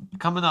 Well,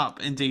 coming up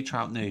in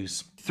D-Trout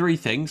news, 3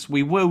 things.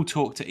 We will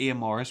talk to Ian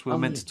Morris. We're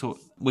going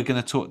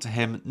to talk to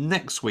him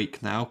next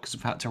week now because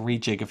we've had to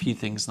rejig a few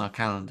things in our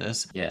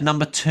calendars. Yeah.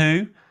 Number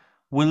 2,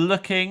 we're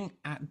looking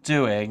at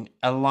doing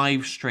a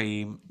live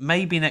stream,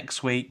 maybe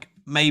next week,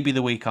 maybe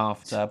the week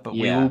after, but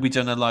we will be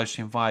doing a live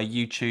stream via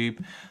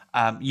YouTube.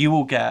 You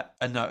will get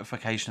a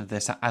notification of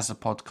this as a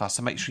podcast,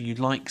 so make sure you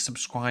like,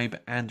 subscribe,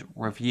 and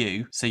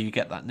review so you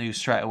get that news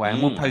straight away.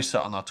 And we'll post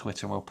it on our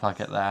Twitter and we'll plug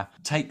it there.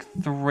 Take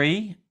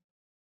 3.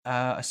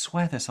 I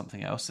swear there's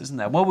something else, isn't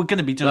there? Well, we're going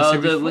to be doing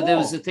series 4. There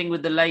was a thing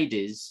with the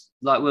ladies.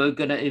 Like, we're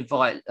going to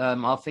invite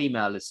our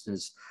female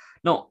listeners,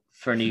 not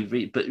for any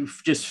reason, but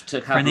just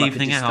to have like a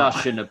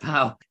discussion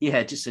about,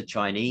 just a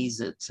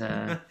Chinese at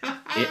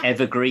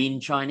Evergreen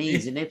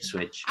Chinese in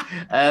Ipswich.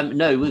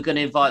 No, we're going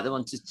to invite them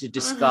on to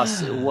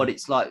discuss what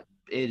it's like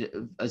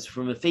as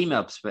from a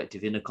female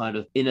perspective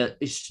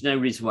it's no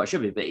reason why it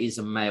should be, but it is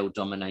a male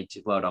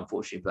dominated world,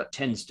 unfortunately, but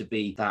tends to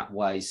be that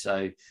way.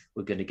 So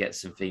we're going to get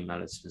some female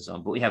listeners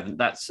on, but we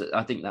haven't.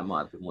 I think that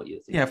might have been what you're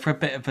thinking. Yeah, for a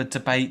bit of a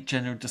debate,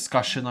 general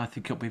discussion, I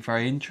think it'll be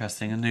very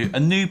interesting. A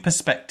new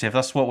perspective.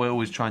 That's what we're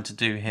always trying to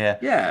do here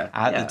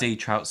at the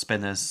D-Trout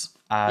Spinners.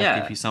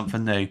 Give you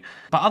something new.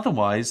 But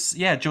otherwise,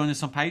 join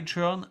us on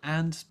Patreon,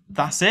 and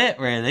that's it,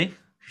 really.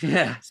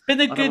 Yeah, it's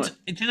been a good.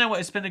 Do you know what?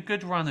 It's been a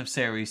good run of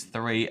series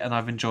 3, and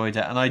I've enjoyed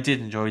it. And I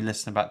did enjoy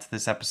listening back to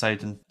this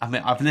episode. And I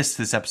mean, I've listened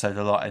to this episode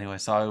a lot anyway,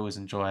 so I always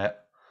enjoy it.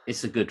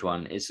 It's a good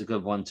one. It's a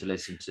good one to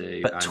listen to.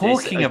 But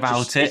talking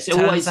about it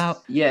turns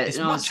out it's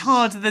much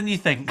harder than you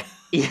think.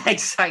 Yeah,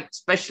 exactly.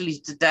 Especially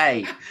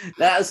today.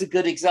 That was a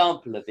good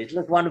example of it.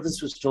 Look, one of us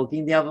was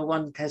talking, the other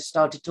one has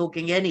started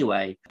talking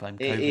anyway.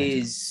 It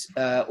is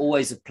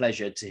always a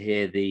pleasure to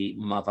hear the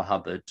Mother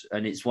Hubbard,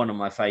 and it's one of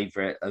my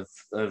favourite of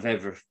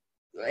ever.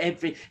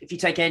 If you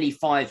take any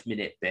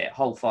 5-minute bit,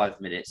 whole 5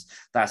 minutes,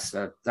 that's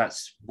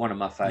one of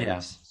my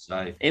favorites.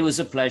 So it was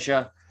a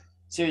pleasure.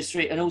 Series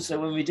 3, and also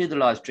when we do the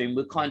live stream,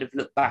 we'll kind of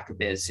look back a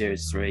bit at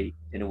Series 3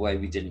 in a way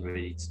we didn't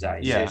really today.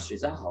 Series 3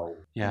 as a whole.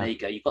 And there you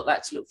go. You've got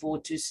that to look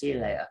forward to. See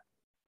you later.